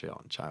from their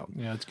child.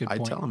 Yeah, that's a good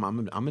point. I tell them,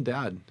 I'm a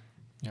dad.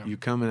 Yeah. You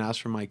come and ask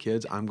for my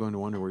kids, I'm going to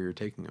wonder where you're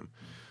taking them.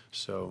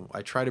 So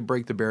I try to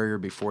break the barrier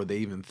before they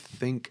even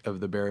think of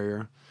the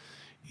barrier.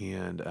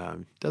 And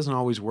it doesn't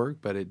always work,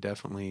 but it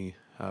definitely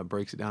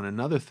breaks it down.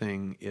 Another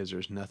thing is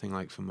there's nothing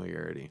like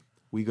familiarity.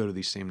 We go to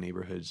these same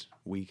neighborhoods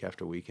week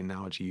after week, and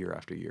now it's year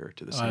after year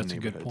to the same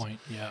neighborhoods. That's a good point,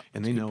 yeah.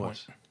 And they know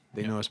us.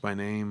 They know us by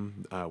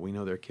name. We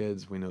know their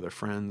kids. We know their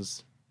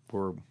friends.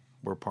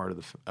 We're part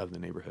of the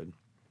neighborhood.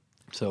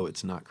 So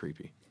it's not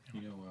creepy.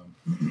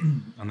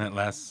 On that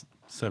last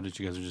subject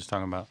you guys were just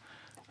talking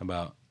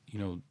about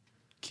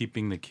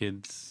keeping the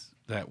kids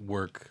that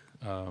work,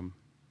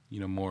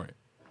 more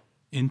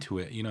into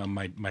it.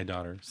 My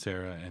daughter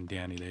Sarah and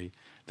Danny,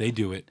 they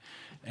do it,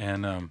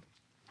 and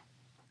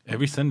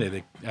every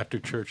Sunday after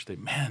church,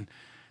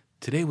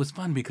 today was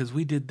fun because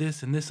we did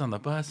this and this on the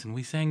bus, and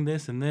we sang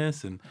this and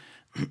this, and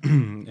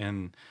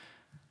and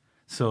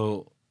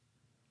so,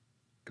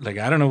 like,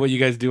 I don't know what you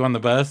guys do on the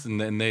bus, and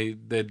then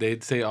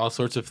they'd say all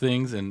sorts of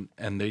things, and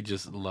they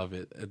just love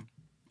it.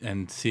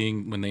 And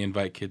seeing when they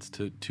invite kids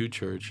to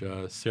church,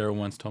 Sarah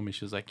once told me,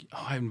 she was like,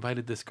 "Oh, I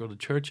invited this girl to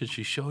church and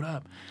she showed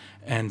up,"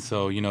 and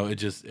so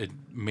it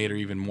made her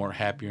even more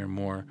happier and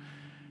more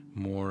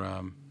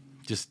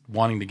just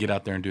wanting to get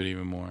out there and do it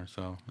even more.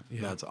 So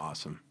yeah. That's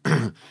awesome.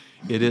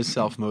 It is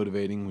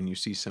self-motivating when you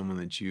see someone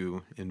that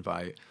you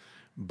invite.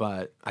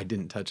 But I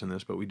didn't touch on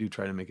this, but we do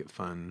try to make it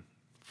fun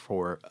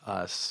for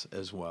us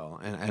as well.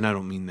 And I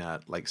don't mean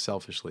that like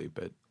selfishly,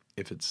 but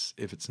if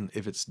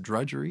it's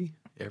drudgery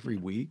every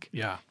week,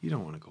 yeah, you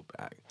don't want to go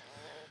back.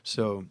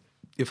 So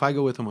if I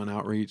go with them on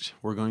outreach,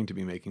 we're going to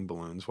be making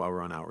balloons while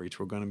we're on outreach.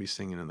 We're going to be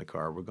singing in the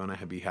car. We're going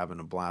to be having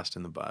a blast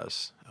in the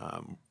bus.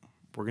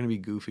 We're going to be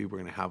goofy. We're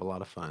going to have a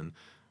lot of fun.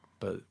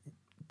 But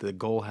the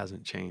goal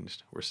hasn't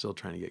changed. We're still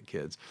trying to get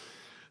kids.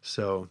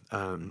 So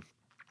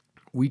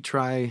we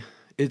try.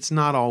 It's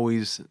not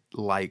always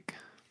like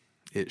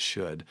it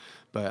should,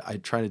 but I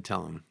try to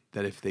tell them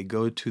that if they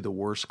go to the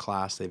worst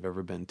class they've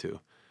ever been to,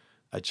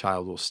 a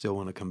child will still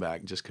want to come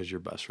back just because your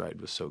bus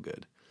ride was so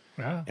good.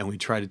 Yeah. And we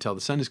try to tell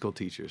the Sunday school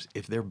teachers,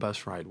 if their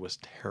bus ride was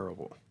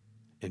terrible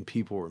and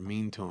people were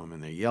mean to them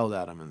and they yelled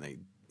at them and they,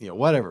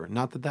 whatever,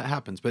 not that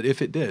happens, but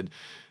if it did,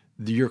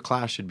 your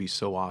class should be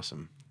so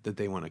awesome that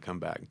they want to come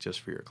back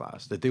just for your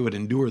class, that they would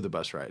endure the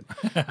bus ride.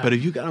 But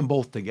if you got them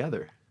both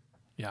together,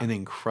 yeah, an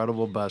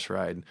incredible bus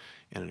ride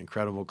and an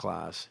incredible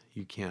class,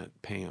 you can't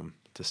pay them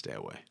to stay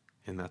away.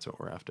 And that's what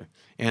we're after.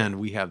 And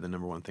we have the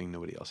number one thing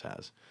nobody else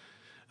has.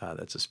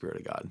 That's the Spirit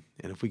of God.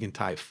 And if we can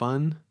tie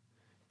fun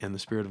and the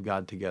Spirit of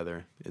God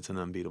together, it's an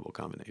unbeatable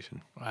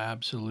combination.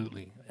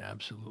 Absolutely.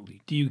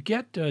 Absolutely. Do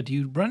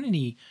you run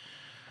any,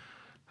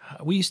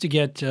 we used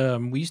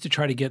to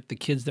try to get the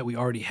kids that we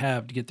already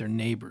have to get their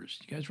neighbors.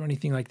 Do you guys run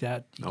anything like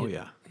that?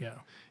 Yeah. Yeah.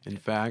 In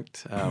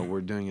fact,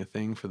 we're doing a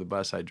thing for the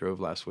bus I drove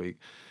last week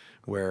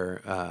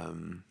where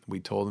we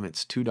told them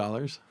it's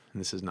 $2, and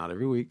this is not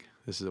every week.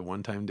 This is a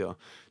one-time deal.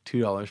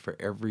 $2 for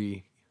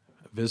every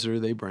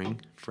visitor they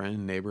bring,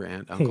 friend, neighbor,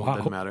 aunt, uncle, Wow.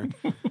 doesn't matter.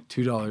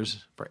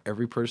 $2 for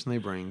every person they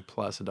bring,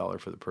 plus $1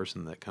 for the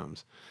person that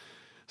comes.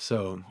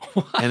 So,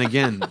 and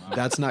again,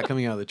 that's not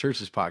coming out of the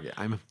church's pocket.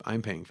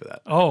 I'm paying for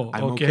that. Oh,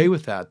 I'm okay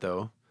with that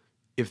though.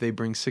 If they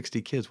bring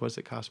 60 kids, what's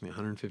it cost me?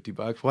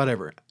 $150?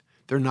 Whatever.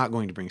 They're not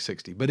going to bring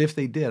 60. But if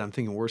they did, I'm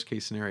thinking worst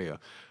case scenario,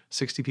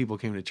 60 people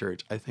came to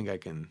church. I think I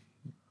can,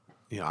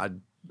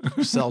 I'd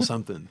sell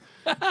something.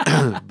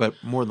 But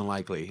more than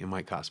likely, it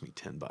might cost me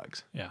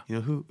 $10. Yeah.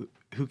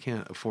 Who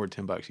can't afford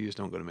 $10? You just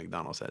don't go to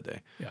McDonald's that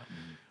day. Yeah.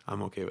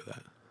 I'm okay with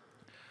that.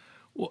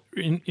 Well,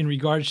 in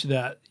regards to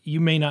that, you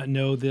may not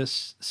know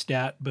this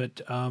stat,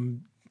 but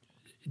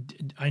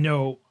I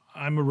know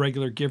I'm a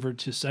regular giver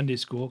to Sunday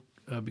school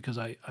because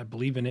I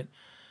believe in it.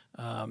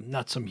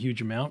 Not some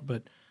huge amount,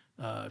 but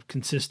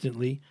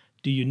consistently.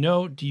 Do you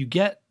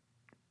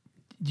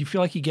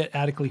feel like you get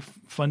adequately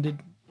funded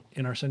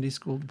in our Sunday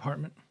school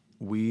department?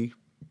 We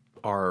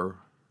are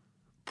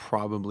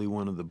probably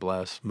one of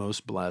the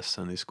most blessed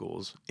Sunday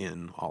schools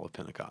in all of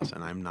Pentecost,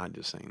 and I'm not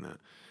just saying that.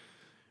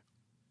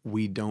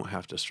 We don't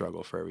have to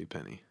struggle for every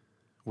penny.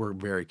 We're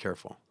very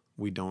careful.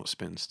 We don't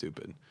spend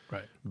stupid.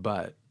 Right.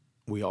 But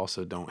we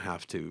also don't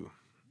have to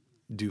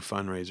do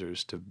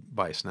fundraisers to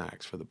buy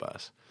snacks for the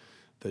bus.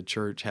 The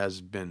church has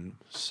been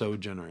so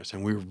generous,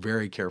 and we're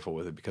very careful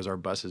with it because our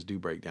buses do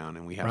break down,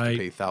 and we have to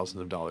pay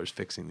thousands of dollars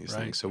fixing these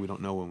things, so we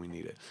don't know when we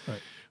need it. Right.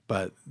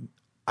 But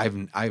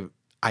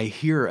I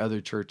hear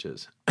other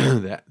churches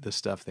that the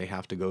stuff they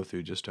have to go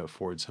through just to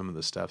afford some of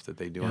the stuff that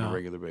they do on a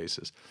regular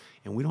basis,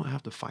 and we don't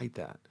have to fight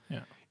that.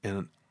 Yeah.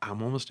 And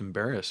I'm almost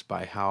embarrassed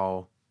by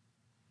how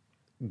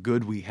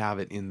good we have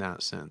it in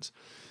that sense.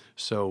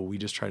 So we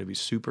just try to be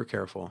super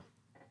careful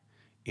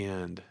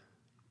and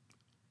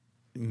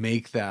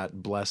make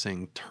that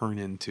blessing turn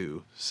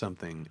into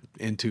something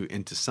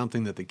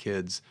that the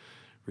kids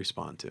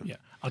respond to. Yeah.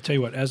 I'll tell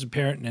you what, as a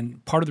parent,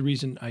 and part of the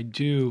reason I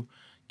do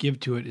give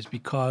to it is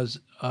because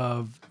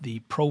of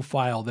the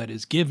profile that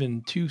is given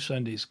to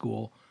Sunday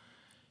school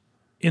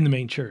in the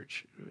main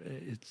church.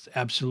 It's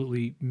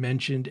absolutely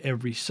mentioned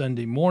every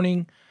Sunday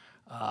morning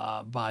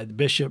by the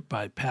bishop,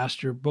 by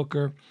Pastor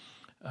Booker,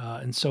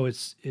 and so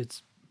it's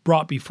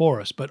brought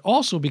before us. But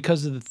also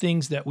because of the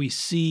things that we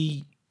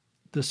see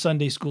the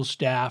Sunday school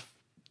staff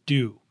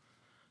do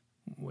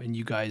when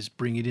you guys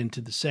bring it into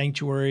the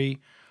sanctuary,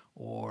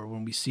 or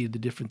when we see the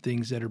different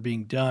things that are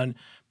being done,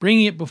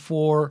 bringing it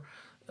before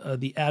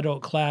the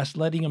adult class,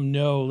 letting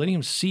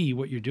them see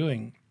what you're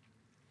doing.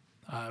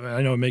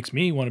 I know it makes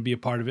me want to be a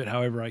part of it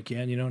however I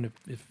can, and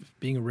if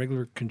being a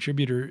regular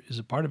contributor is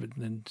a part of it,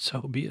 then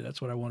so be it.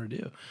 That's what I want to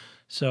do.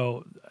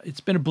 So it's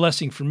been a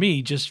blessing for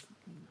me, just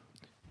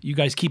you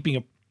guys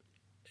keeping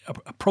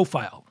a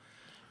profile.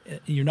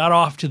 You're not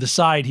off to the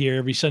side here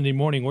every Sunday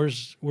morning.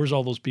 Where's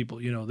all those people?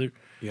 They're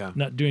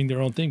not doing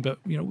their own thing, but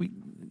we.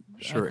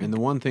 Sure, and the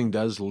one thing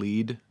does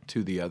lead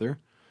to the other.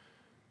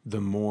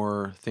 the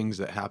more things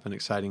that happen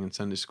exciting in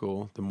Sunday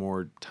school, the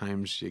more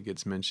times it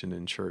gets mentioned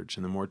in church.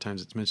 And the more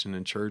times it's mentioned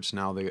in church,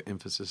 now the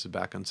emphasis is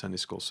back on Sunday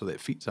school. So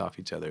that feeds off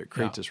each other. It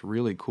creates this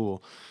really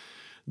cool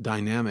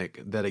dynamic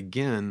that,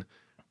 again,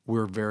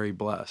 we're very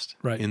blessed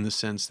in the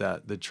sense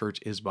that the church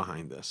is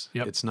behind this.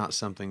 Yep. It's not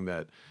something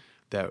that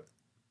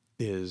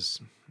is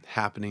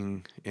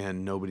happening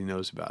and nobody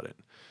knows about it.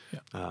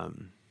 Yeah.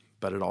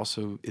 But it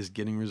also is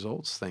getting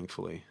results,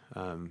 thankfully.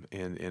 And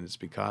it's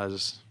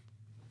because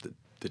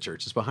the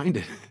church is behind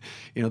it.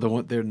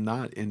 They're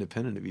not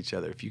independent of each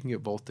other. If you can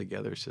get both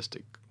together, it's just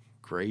a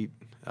great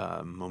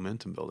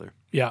momentum builder.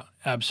 Yeah,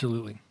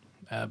 absolutely.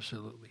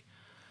 Absolutely.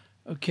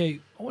 Okay,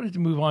 I wanted to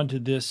move on to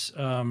this.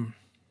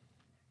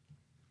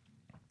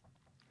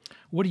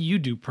 What do you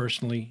do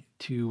personally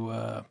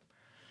to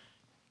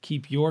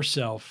keep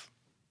yourself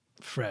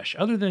fresh?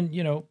 Other than,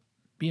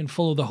 being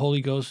full of the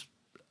Holy Ghost,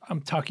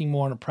 I'm talking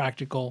more on a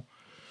practical,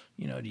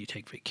 do you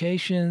take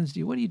vacations?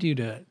 What do you do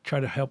to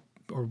try to help?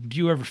 Or do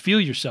you ever feel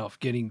yourself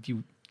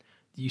do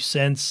you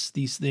sense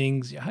these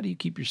things? How do you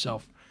keep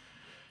yourself?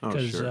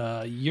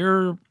 Because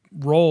your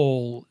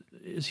role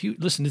is huge.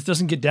 Listen, this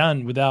doesn't get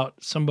done without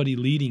somebody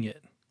leading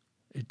it.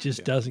 It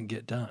just doesn't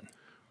get done.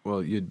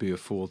 Well, you'd be a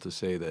fool to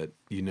say that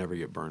you never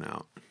get burnt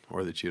out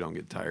or that you don't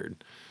get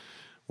tired.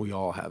 We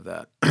all have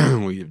that.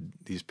 We have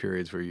these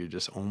periods where you're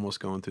just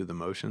almost going through the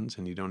motions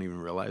and you don't even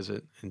realize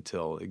it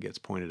until it gets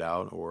pointed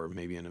out, or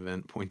maybe an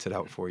event points it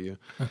out for you.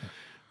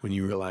 When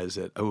you realize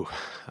that,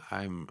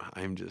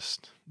 I'm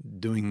just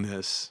doing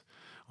this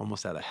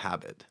almost out of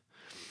habit.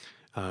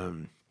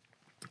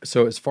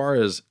 So as far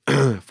as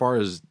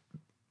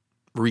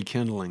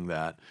rekindling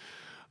that,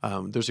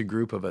 there's a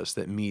group of us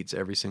that meets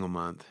every single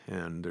month,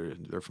 and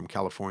they're from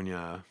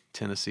California,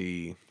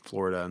 Tennessee,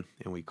 Florida,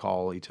 and we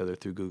call each other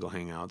through Google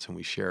Hangouts, and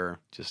we share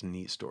just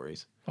neat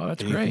stories. Oh,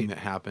 that's Anything great. that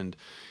happened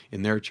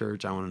in their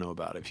church, I want to know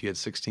about it. If you had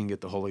 16 get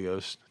the Holy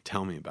Ghost,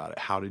 tell me about it.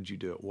 How did you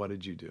do it? What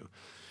did you do?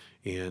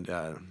 And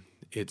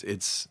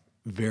it's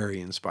very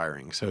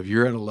inspiring. So if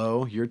you're at a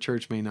low, your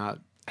church may not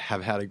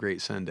have had a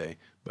great Sunday,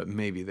 but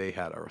maybe they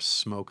had a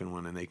smoking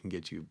one and they can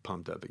get you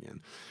pumped up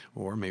again.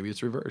 Or maybe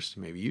it's reversed.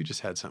 Maybe you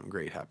just had something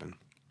great happen.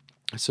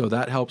 So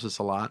that helps us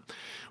a lot.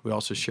 We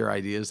also share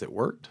ideas that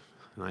worked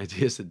and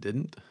ideas that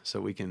didn't, so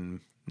we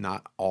can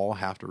not all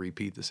have to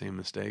repeat the same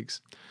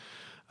mistakes.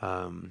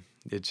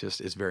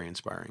 It's very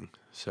inspiring.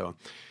 So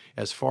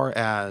as far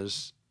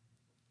as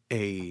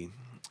a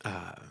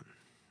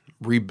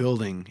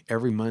rebuilding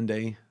every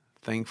Monday,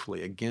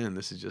 thankfully, again,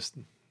 this is just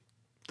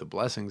the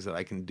blessings that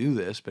I can do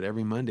this, but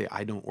every Monday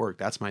I don't work.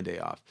 That's my day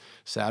off.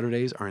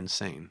 Saturdays are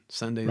insane.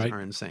 Sundays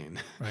are insane.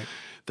 Right.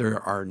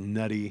 There are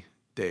nutty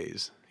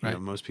days. Right.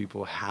 Most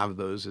people have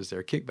those as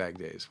their kickback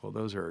days. Well,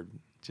 those are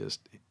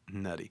just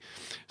nutty.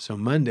 So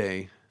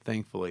Monday,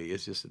 thankfully,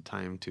 is just a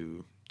time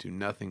to do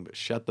nothing but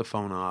shut the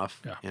phone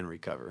off and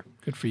recover.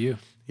 Good for you.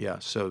 Yeah.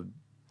 So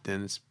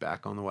then it's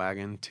back on the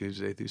wagon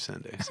Tuesday through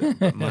Sunday. So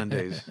but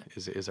Mondays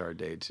is our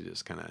day to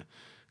just kind of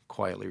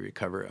quietly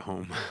recover at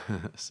home.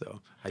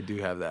 So I do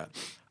have that.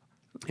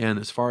 And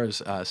as far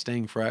as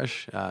staying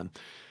fresh,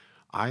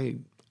 I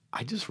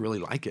just really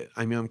like it.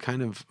 I mean, I'm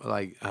kind of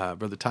like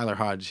Brother Tyler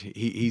Hodge.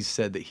 He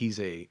said that he's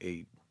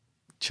a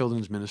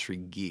children's ministry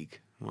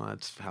geek. Well,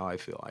 that's how I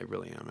feel. I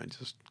really am. I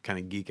just kind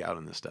of geek out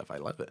on this stuff. I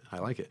love it. I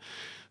like it.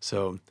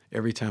 So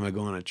every time I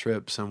go on a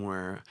trip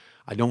somewhere,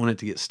 I don't want it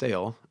to get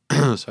stale.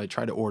 So I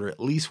try to order at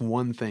least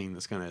one thing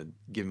that's going to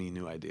give me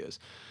new ideas.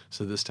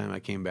 So this time I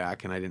came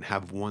back and I didn't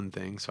have one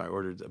thing. So I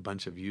ordered a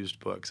bunch of used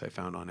books I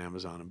found on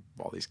Amazon of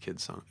all these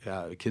kids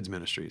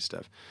ministry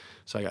stuff.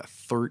 So I got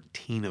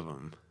 13 of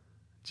them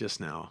just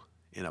now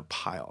in a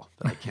pile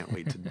that I can't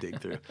wait to dig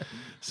through.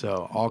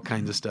 So all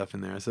kinds of stuff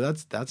in there. So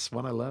that's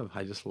what I love.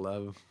 I just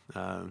love,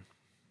 I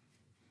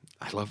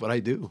love what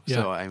I do. Yeah.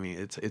 So, I mean,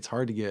 it's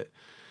hard to get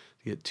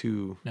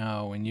too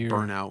when you're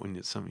burn out when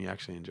it's something you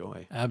actually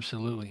enjoy.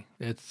 Absolutely.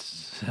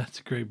 That's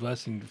a great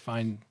blessing to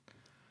find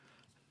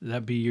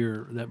that be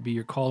your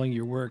calling,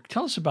 your work.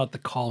 Tell us about the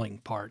calling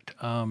part.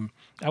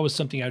 That was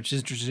something I was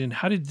interested in.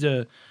 How did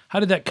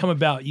that come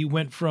about? You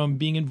went from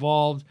being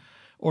involved,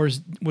 or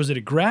was it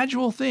a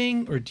gradual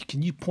thing, or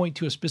can you point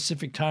to a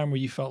specific time where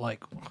you felt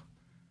like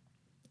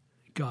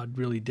God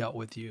really dealt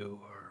with you?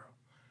 Or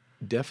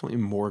definitely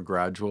more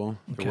gradual.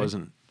 Okay. There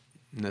wasn't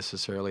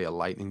necessarily a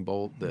lightning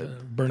bolt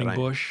that burning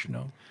bush.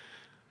 No,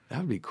 that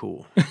would be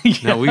cool.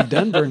 No, we've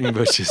done burning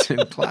bushes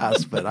in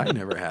class, but I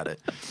never had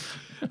it.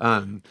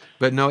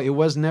 But no, it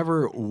was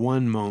never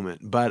one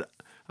moment. But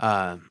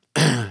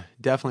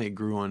definitely it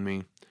grew on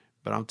me.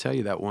 But I'll tell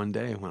you that one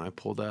day when I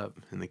pulled up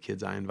and the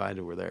kids I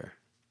invited were there.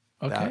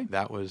 Okay.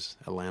 That was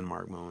a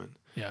landmark moment.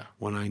 Yeah.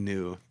 When I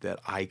knew that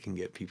I can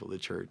get people to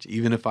church.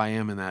 Even if I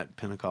am in that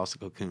Pentecostal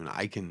cocoon,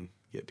 I can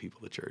get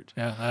people to church.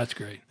 Yeah, that's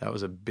great. That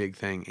was a big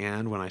thing.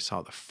 And when I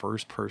saw the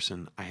first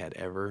person I had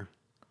ever,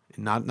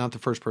 not the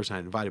first person I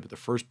had invited, but the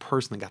first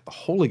person that got the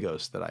Holy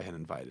Ghost that I had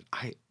invited,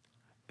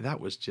 that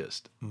was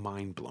just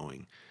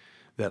mind-blowing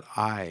that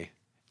I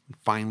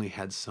finally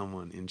had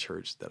someone in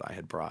church that I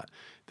had brought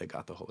that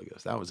got the Holy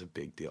Ghost. That was a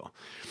big deal.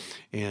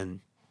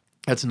 And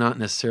that's not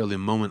necessarily a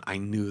moment I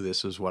knew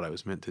this was what I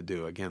was meant to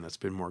do. Again, that's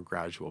been more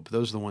gradual. But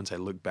those are the ones I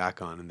look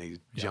back on, and they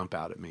jump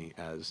out at me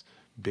as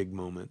big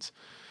moments.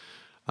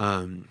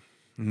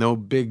 No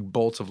big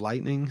bolts of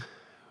lightning,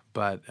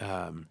 but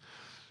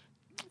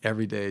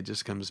every day it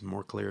just comes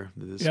more clear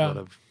that this is what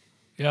I've...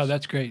 Yeah,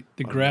 that's great.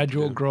 The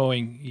gradual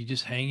growing, you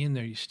just hang in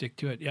there, you stick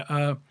to it.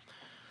 Yeah.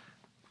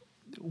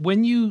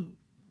 When you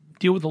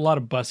deal with a lot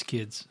of bus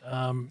kids,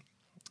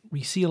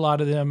 we see a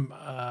lot of them.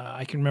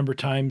 I can remember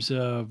times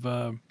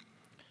of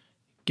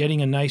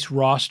getting a nice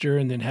roster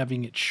and then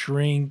having it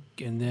shrink,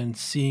 and then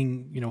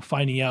seeing,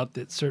 finding out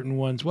that certain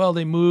ones, well,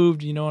 they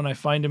moved, and I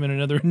find them in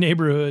another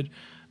neighborhood.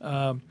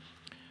 When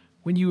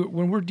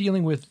we're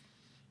dealing with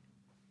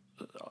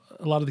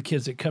a lot of the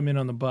kids that come in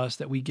on the bus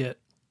that we get,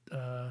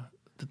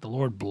 that the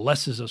Lord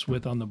blesses us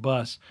with on the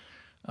bus,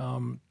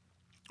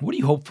 what do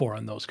you hope for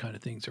on those kind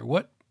of things, or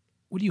what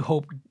do you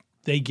hope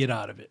they get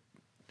out of it?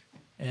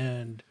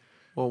 And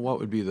well, what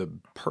would be the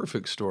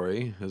perfect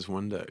story is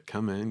one to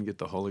come in, get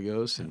the Holy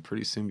Ghost, and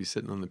pretty soon be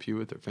sitting on the pew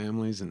with their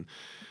families. And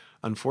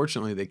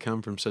unfortunately, they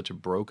come from such a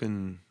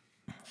broken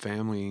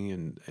family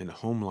and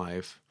home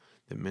life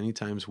that many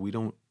times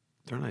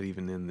they're not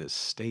even in this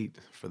state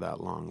for that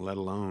long, let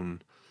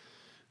alone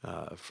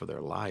for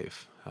their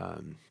life.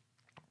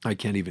 I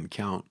can't even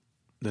count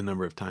the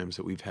number of times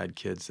that we've had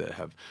kids that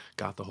have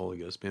got the Holy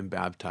Ghost, been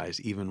baptized,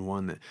 even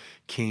one that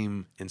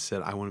came and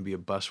said, I want to be a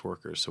bus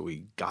worker. So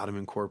we got them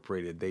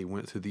incorporated. They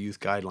went through the youth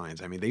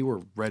guidelines. I mean, they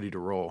were ready to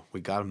roll. We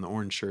got them the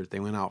orange shirt.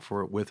 They went out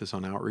for it with us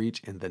on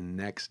outreach. And the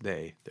next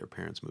day, their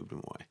parents moved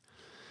them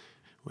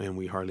away. And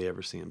we hardly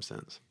ever see them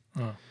since.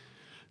 Oh.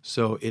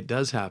 So it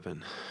does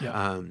happen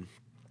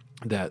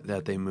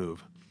that they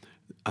move.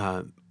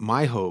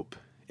 My hope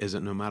is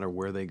that no matter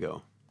where they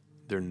go,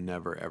 they're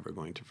never, ever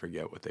going to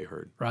forget what they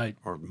heard. Right.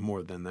 Or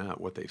more than that,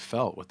 what they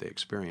felt, what they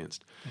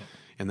experienced. Yeah.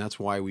 And that's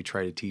why we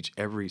try to teach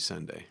every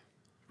Sunday,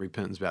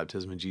 repentance,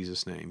 baptism in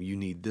Jesus' name. You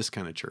need this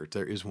kind of church.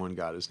 There is one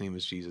God. His name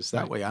is Jesus.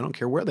 That way, I don't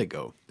care where they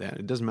go.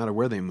 It doesn't matter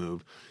where they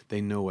move. They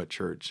know what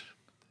church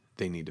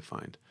they need to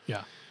find.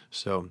 Yeah.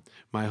 So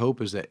my hope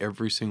is that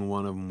every single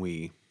one of them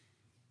we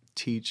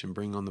teach and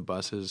bring on the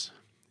buses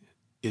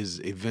is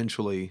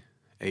eventually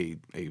a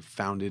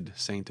founded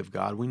saint of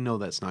God. We know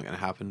that's not going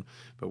to happen,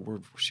 but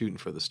we're shooting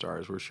for the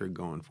stars. We're sure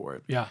going for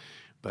it. Yeah.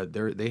 But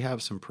they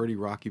have some pretty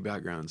rocky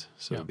backgrounds.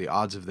 So the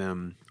odds of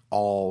them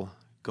all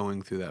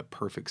going through that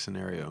perfect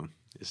scenario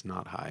is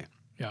not high.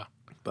 Yeah.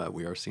 But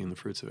we are seeing the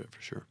fruits of it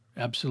for sure.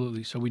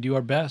 Absolutely. So we do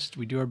our best.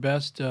 We do our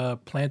best to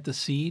plant the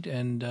seed.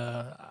 And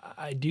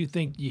I do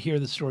think you hear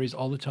the stories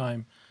all the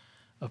time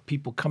of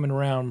people coming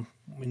around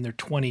in their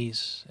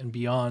 20s and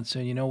beyond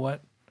saying, you know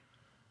what?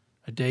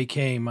 A day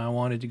came, I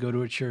wanted to go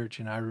to a church,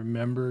 and I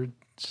remembered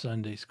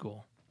Sunday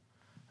school.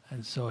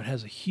 And so it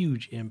has a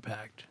huge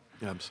impact.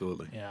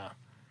 Absolutely. Yeah.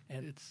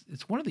 And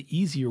it's one of the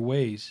easier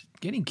ways.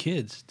 Getting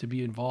kids to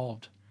be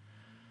involved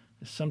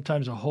is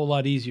sometimes a whole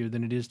lot easier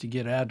than it is to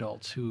get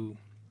adults who,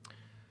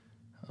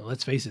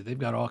 let's face it, they've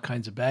got all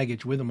kinds of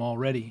baggage with them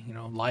already.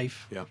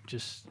 Life. Yeah.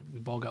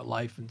 We've all got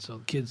life, and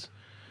so kids,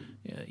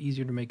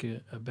 easier to make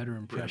a better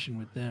impression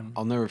with them.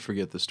 I'll never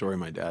forget the story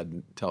my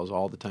dad tells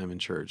all the time in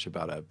church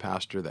about a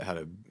pastor that had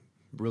a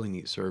really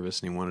neat service,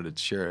 and he wanted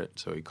to share it.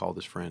 So he called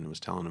his friend and was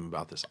telling him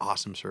about this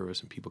awesome service,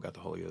 and people got the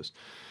Holy Ghost.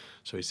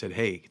 So he said,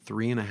 hey,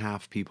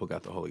 3.5 people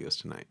got the Holy Ghost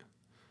tonight.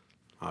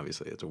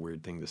 Obviously, it's a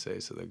weird thing to say.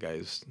 So the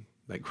guy's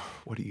like,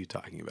 what are you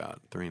talking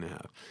about?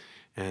 3.5.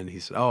 And he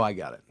said, oh, I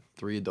got it.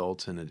 3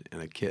 adults and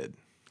a kid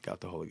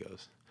got the Holy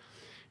Ghost.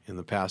 And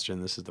the pastor,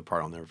 and this is the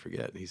part I'll never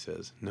forget, he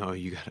says, no,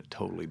 you got it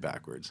totally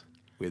backwards.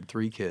 We had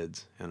 3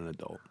 kids and an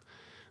adult.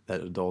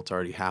 That adult's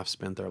already half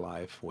spent their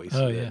life,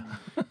 wasted it.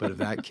 But if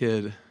that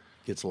kid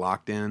gets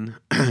locked in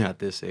at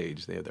this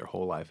age, they have their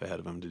whole life ahead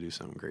of them to do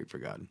something great for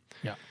God.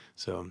 Yeah.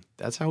 So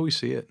that's how we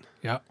see it.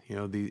 Yeah.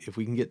 If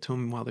we can get to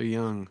them while they're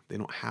young, they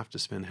don't have to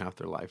spend half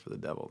their life with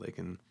the devil. They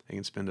can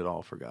spend it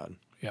all for God.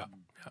 Yeah.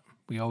 Yeah.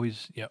 We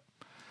always,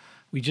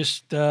 we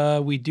just,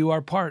 we do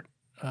our part.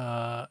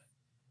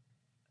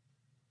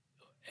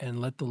 And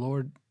let the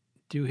Lord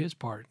do his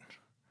part.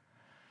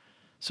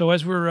 So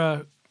as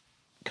we're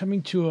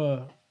coming to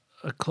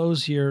a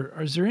close here,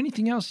 is there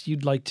anything else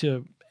you'd like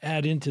to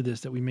add into this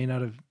that we may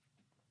not have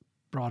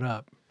brought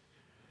up?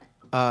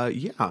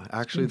 Yeah,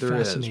 actually there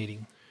is.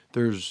 Fascinating.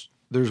 There's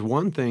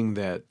one thing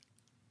that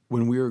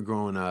when we were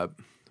growing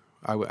up,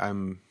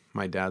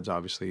 my dad's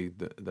obviously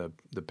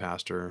the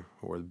pastor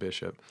or the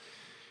bishop,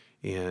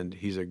 and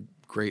he's a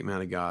great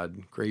man of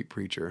God, great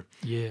preacher.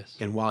 Yes.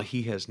 And while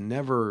he has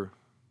never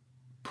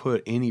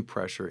put any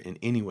pressure in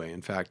any way,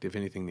 in fact, if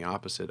anything, the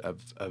opposite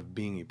of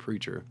being a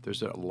preacher,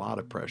 there's a lot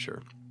of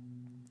pressure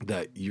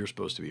that you're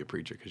supposed to be a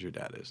preacher because your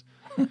dad is.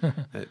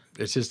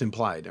 It's just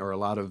implied, or a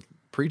lot of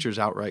preachers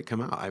outright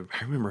come out. I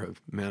remember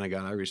a man of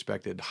God I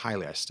respected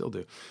highly, I still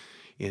do,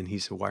 and he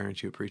said, why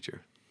aren't you a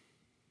preacher?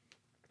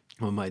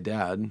 Well, my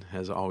dad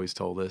has always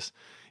told us,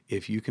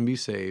 if you can be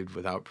saved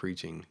without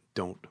preaching,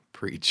 don't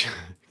preach,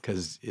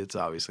 because it's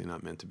obviously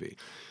not meant to be.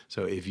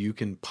 So if you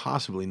can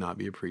possibly not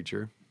be a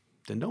preacher,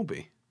 then don't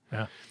be.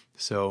 Yeah.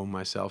 So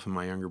myself and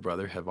my younger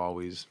brother have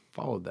always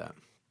followed that.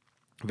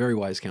 Very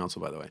wise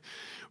counsel, by the way.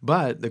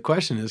 But the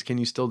question is, can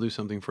you still do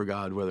something for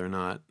God whether or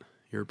not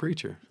you're a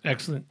preacher?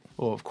 Excellent.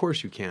 Well, of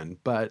course you can,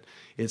 but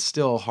it's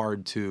still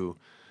hard to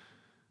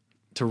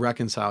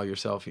reconcile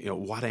yourself.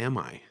 What am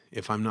I?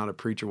 If I'm not a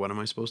preacher, what am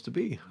I supposed to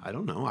be? I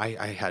don't know.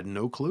 I had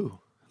no clue.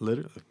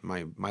 Literally,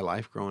 my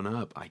life growing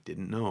up, I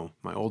didn't know.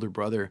 My older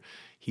brother,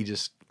 he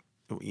just,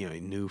 he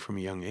knew from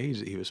a young age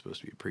that he was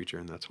supposed to be a preacher,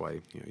 and that's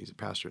why, he's a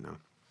pastor now.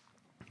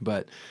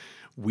 But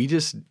we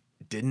just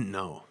didn't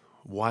know.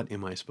 What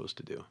am I supposed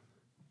to do?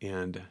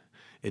 And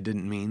it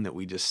didn't mean that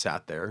we just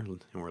sat there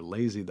and were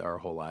lazy our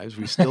whole lives.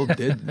 We still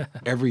did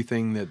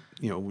everything that,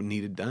 we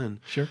needed done.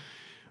 Sure.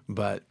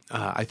 But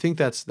I think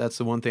that's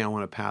the one thing I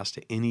want to pass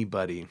to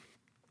anybody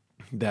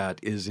that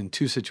is in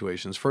two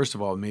situations. First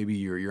of all, maybe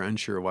you're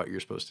unsure of what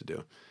you're supposed to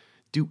do.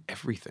 Do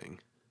everything.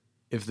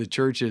 If the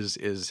church is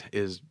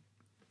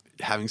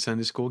having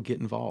Sunday school, get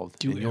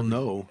involved. And you'll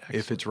know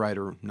if it's right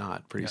or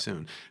not pretty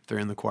soon. If they're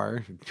in the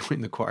choir,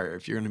 join the choir.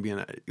 If you're going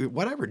to be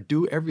whatever,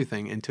 do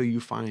everything until you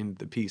find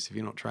the piece. If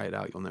you don't try it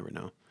out, you'll never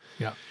know.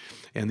 Yeah.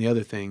 And the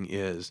other thing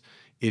is,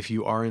 if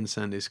you are in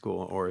Sunday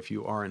school or if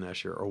you are an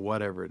usher or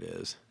whatever it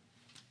is,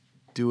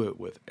 do it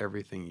with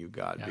everything you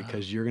got,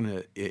 because you're going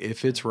to,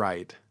 if it's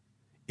right,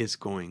 it's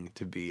going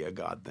to be a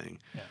God thing.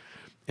 Yeah.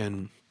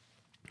 And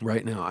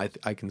right now,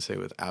 I can say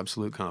with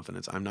absolute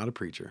confidence, I'm not a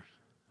preacher,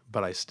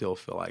 but I still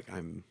feel like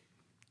I'm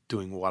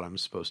doing what I'm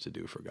supposed to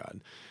do for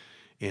God.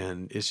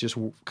 And it's just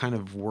kind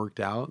of worked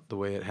out the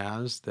way it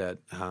has, that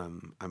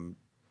I'm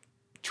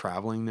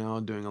traveling now,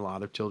 doing a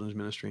lot of children's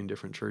ministry in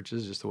different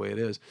churches, just the way it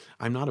is.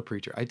 I'm not a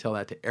preacher. I tell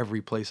that to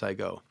every place I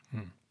go.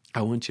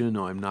 I want you to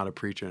know I'm not a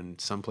preacher.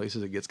 And some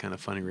places it gets kind of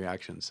funny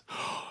reactions.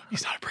 Oh,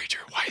 he's not a preacher.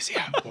 Why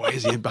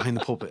is he behind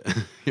the pulpit?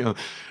 And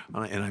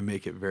I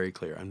make it very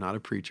clear. I'm not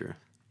a preacher,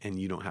 and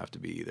you don't have to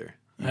be either.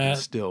 You can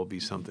still be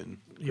something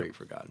great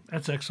for God.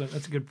 That's excellent.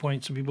 That's a good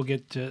point. Some people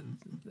get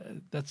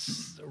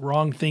that's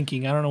wrong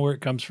thinking. I don't know where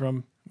it comes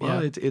from.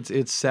 Well,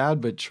 it's sad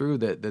but true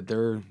that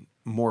they're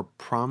more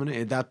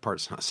prominent. That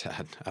part's not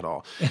sad at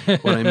all.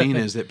 What I mean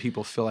is that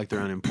people feel like they're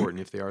unimportant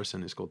if they are a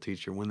Sunday school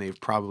teacher, when they've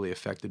probably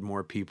affected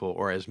more people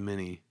or as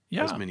many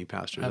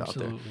pastors out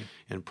there.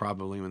 And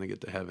probably when they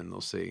get to heaven,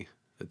 they'll see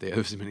that they have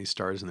as many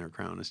stars in their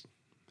crown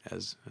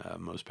as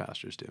most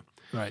pastors do.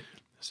 Right.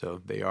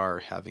 So they are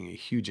having a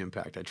huge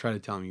impact. I try to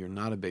tell them, you're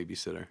not a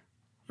babysitter,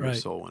 you're a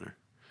soul winner.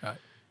 Right.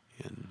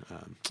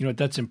 And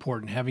that's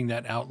important. Having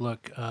that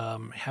outlook,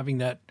 having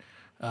that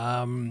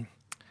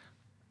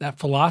that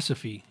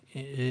philosophy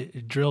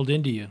it drilled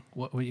into you.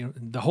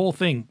 The whole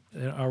thing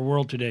in our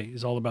world today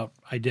is all about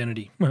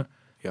identity.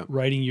 Yep.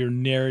 Writing your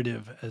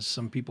narrative, as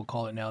some people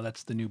call it now.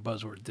 That's the new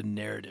buzzword, the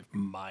narrative,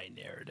 my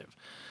narrative.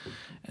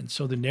 And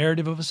so the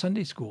narrative of a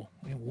Sunday school.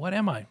 What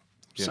am I?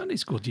 Sunday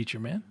school teacher,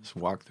 man. Just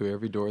walk through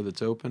every door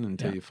that's open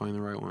until you find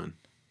the right one.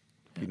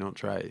 If you don't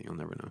try it, you'll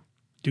never know.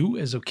 Do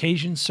as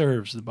occasion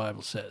serves, the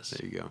Bible says.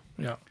 There you go.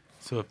 Yeah.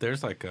 So if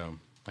there's like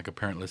a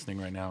parent listening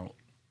right now,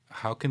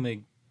 how can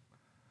they,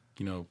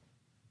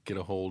 get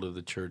a hold of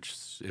the church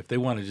if they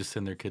want to just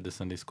send their kid to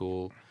Sunday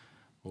school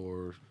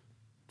or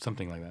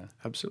something like that?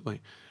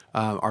 Absolutely.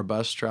 Our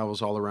bus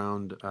travels all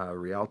around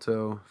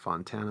Rialto,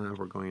 Fontana.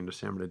 We're going to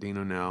San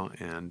Bernardino now,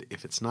 and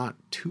if it's not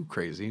too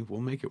crazy, we'll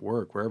make it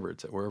work wherever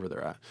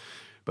they're at.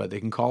 But they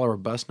can call our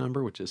bus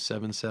number, which is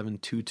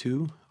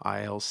 7722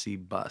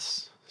 ILC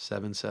Bus.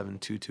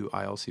 7722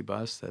 ILC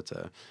Bus. That's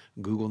a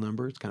Google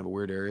number. It's kind of a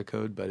weird area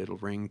code, but it'll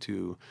ring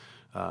to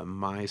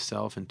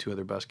myself and two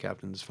other bus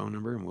captains' phone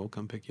number, and we'll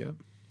come pick you up.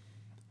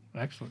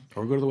 Excellent.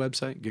 Or go to the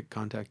website, get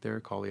contact there,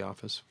 call the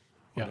office,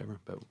 whatever.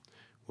 But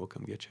we'll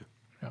come get you.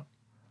 Yeah.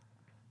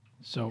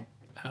 So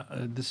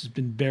this has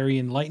been very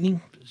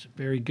enlightening. It's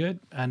very good.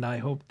 And I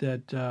hope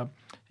that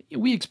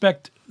we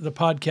expect the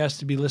podcast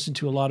to be listened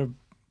to a lot of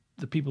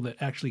the people that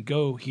actually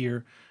go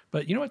here.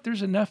 But you know what?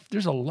 There's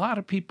a lot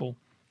of people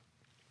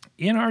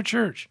in our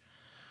church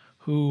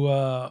who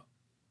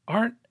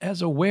aren't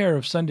as aware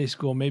of Sunday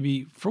school,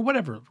 maybe for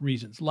whatever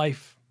reasons.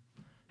 Life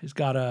has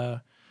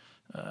got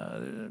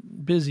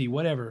busy,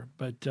 whatever.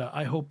 But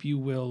I hope you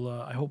will.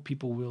 I hope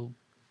people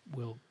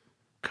will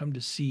come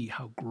to see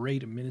how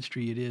great a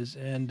ministry it is,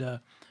 and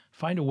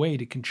find a way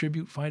to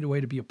contribute, find a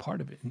way to be a part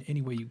of it in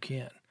any way you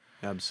can.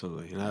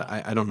 Absolutely. And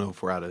I don't know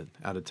if we're out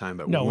of time,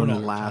 but no,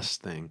 one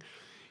last thing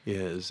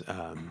is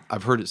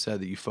I've heard it said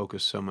that you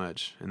focus so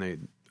much,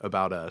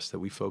 about us, that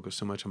we focus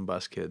so much on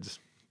bus kids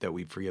that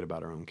we forget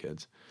about our own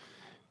kids.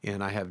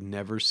 And I have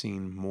never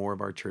seen more of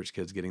our church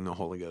kids getting the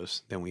Holy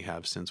Ghost than we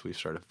have since we've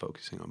started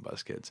focusing on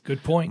bus kids.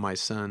 Good point. My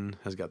son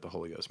has got the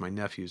Holy Ghost. My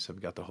nephews have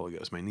got the Holy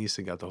Ghost. My niece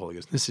has got the Holy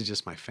Ghost. This is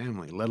just my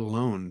family, let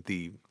alone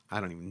I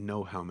don't even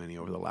know how many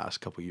over the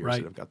last couple of years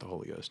that have got the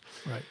Holy Ghost.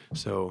 Right.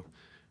 So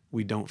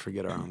we don't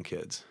forget our own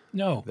kids.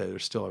 No. They're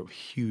still a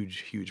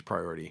huge, huge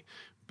priority.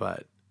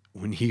 But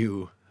when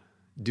you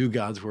do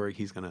God's work,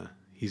 He's gonna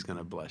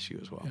bless you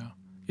as well.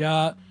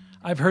 Yeah.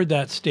 I've heard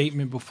that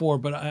statement before,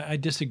 but I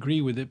disagree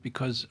with it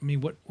because,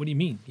 what do you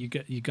mean? You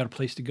got a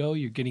place to go,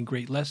 you're getting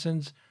great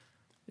lessons.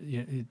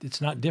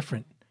 it's not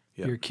different.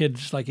 Yep. You're a kid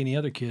just like any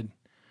other kid.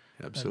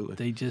 Absolutely.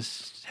 They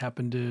just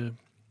happen to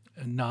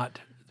not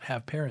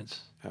have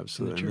parents.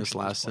 Absolutely. And this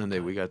last Sunday,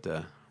 we got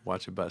to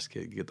watch a bus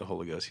kid get the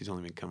Holy Ghost. He's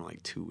only been coming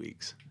like 2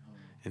 weeks,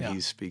 and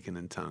he's speaking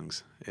in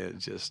tongues.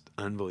 It's just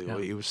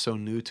unbelievable. Yeah. It was so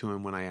new to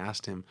him when I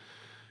asked him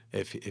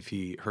if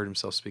he heard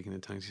himself speaking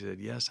in tongues. He said,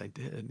 "Yes, I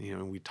did."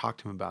 And we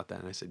talked to him about that,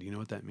 and I said, "You know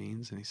what that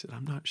means?" And he said,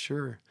 "I'm not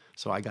sure."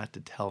 So I got to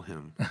tell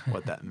him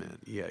what that meant.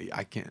 Yeah,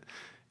 I can't.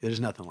 There's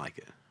nothing like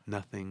it.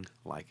 Nothing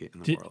like it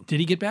in the world. Did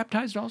he get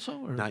baptized also?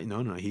 Or?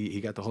 No. He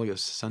got the Holy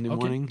Ghost Sunday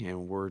morning,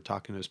 and we're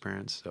talking to his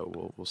parents,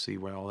 so we'll see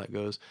where all that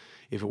goes.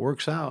 If it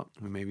works out,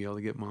 we may be able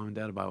to get mom and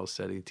dad a Bible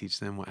study, teach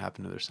them what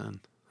happened to their son.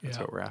 That's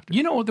what we're after.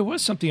 There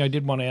was something I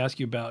did want to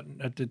ask you about,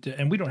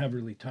 and we don't have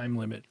really time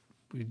limit.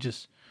 We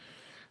just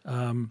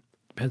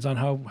depends on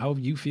how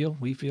you feel,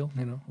 we feel,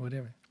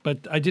 whatever.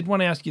 But I did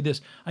want to ask you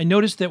this. I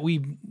noticed that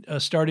we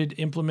started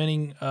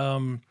implementing.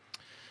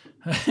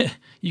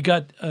 You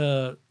got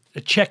a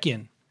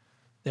check-in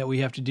that we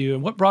have to do,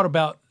 and what brought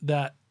about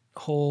that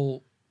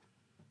whole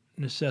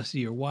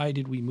necessity, or why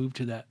did we move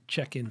to that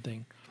check-in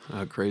thing?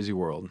 Crazy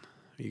world.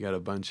 You got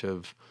a bunch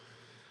of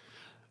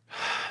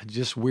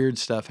just weird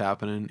stuff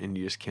happening, and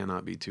you just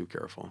cannot be too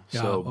careful.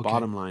 So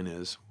bottom line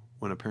is,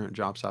 when a parent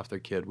drops off their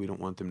kid, we don't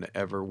want them to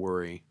ever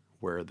worry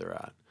where they're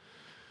at.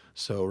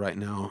 So right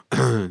now,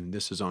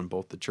 this is on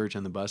both the church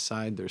and the bus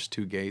side. There's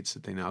 2 gates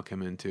that they now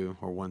come into,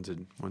 or one's a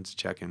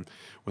check-in.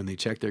 When they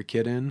check their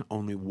kid in,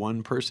 only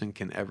one person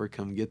can ever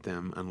come get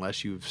them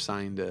unless you've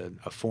signed a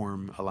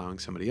form allowing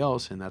somebody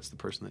else, and that's the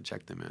person that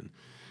checked them in.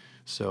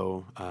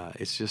 So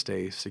it's just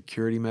a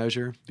security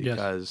measure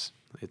because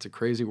it's a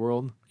crazy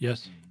world.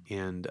 Yes.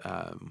 And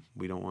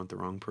we don't want the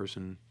wrong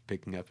person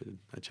picking up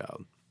a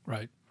child.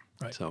 Right.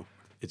 So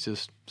it's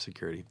just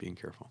security, being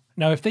careful.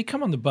 Now, if they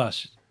come on the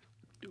bus,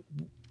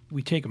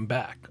 we take them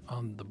back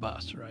on the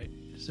bus, right?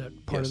 Is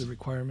that part of the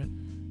requirement?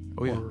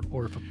 Oh, yeah.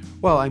 Or if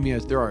well, I mean,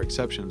 there are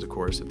exceptions, of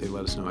course. If they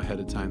let us know ahead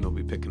of time, they'll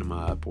be picking them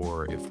up.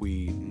 Or if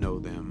we know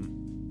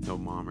them, know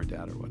mom or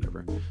dad or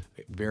whatever.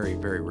 Very,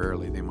 very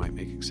rarely they might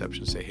make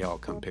exceptions, say, hey, I'll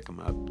come pick them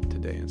up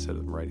today instead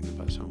of riding the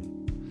bus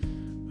home.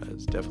 But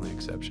it's definitely an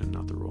exception,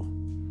 not the rule.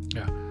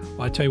 Yeah.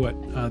 Well, I tell you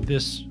what,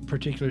 this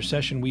particular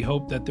session, we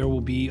hope that there will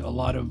be a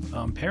lot of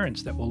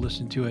parents that will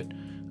listen to it,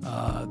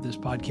 this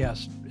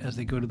podcast, as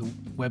they go to the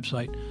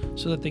website,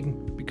 so that they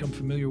can become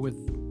familiar with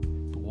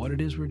what it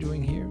is we're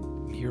doing here.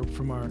 Hear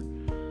from our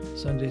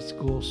Sunday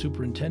school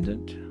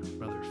superintendent,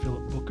 Brother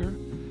Phillip Booker,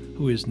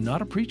 who is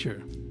not a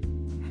preacher,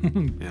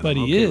 but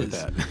he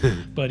is.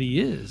 But he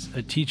is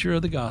a teacher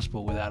of the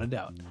gospel, without a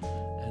doubt.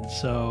 And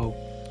so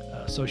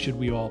should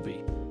we all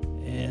be.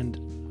 And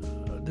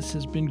this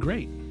has been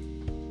great.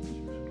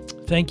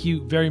 Thank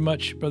you very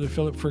much, Brother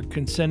Phillip, for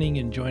consenting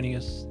and joining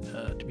us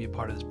to be a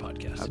part of this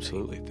podcast.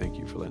 Absolutely. Today. Thank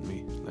you for letting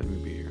me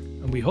be here.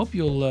 And we hope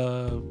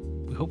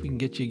we can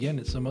get you again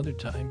at some other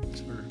time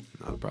for,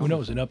 Not a problem. who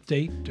knows, an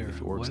update or if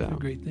it works whatever out.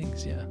 Great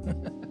things. Yeah.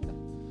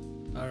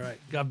 All right.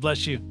 God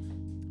bless you.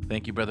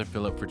 Thank you, Brother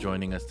Phillip, for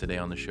joining us today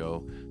on the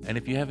show. And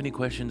if you have any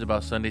questions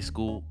about Sunday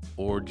school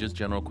or just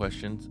general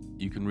questions,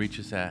 you can reach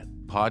us at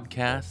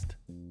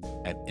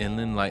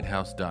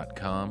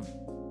podcast@inlandlighthouse.com.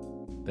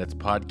 That's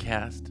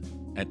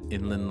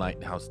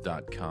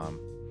podcast@inlandlighthouse.com.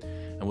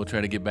 And we'll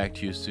try to get back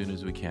to you as soon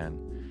as we can.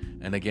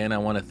 And again, I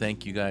want to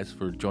thank you guys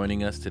for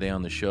joining us today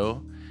on the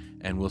show,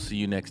 and we'll see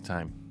you next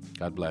time.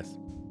 God bless.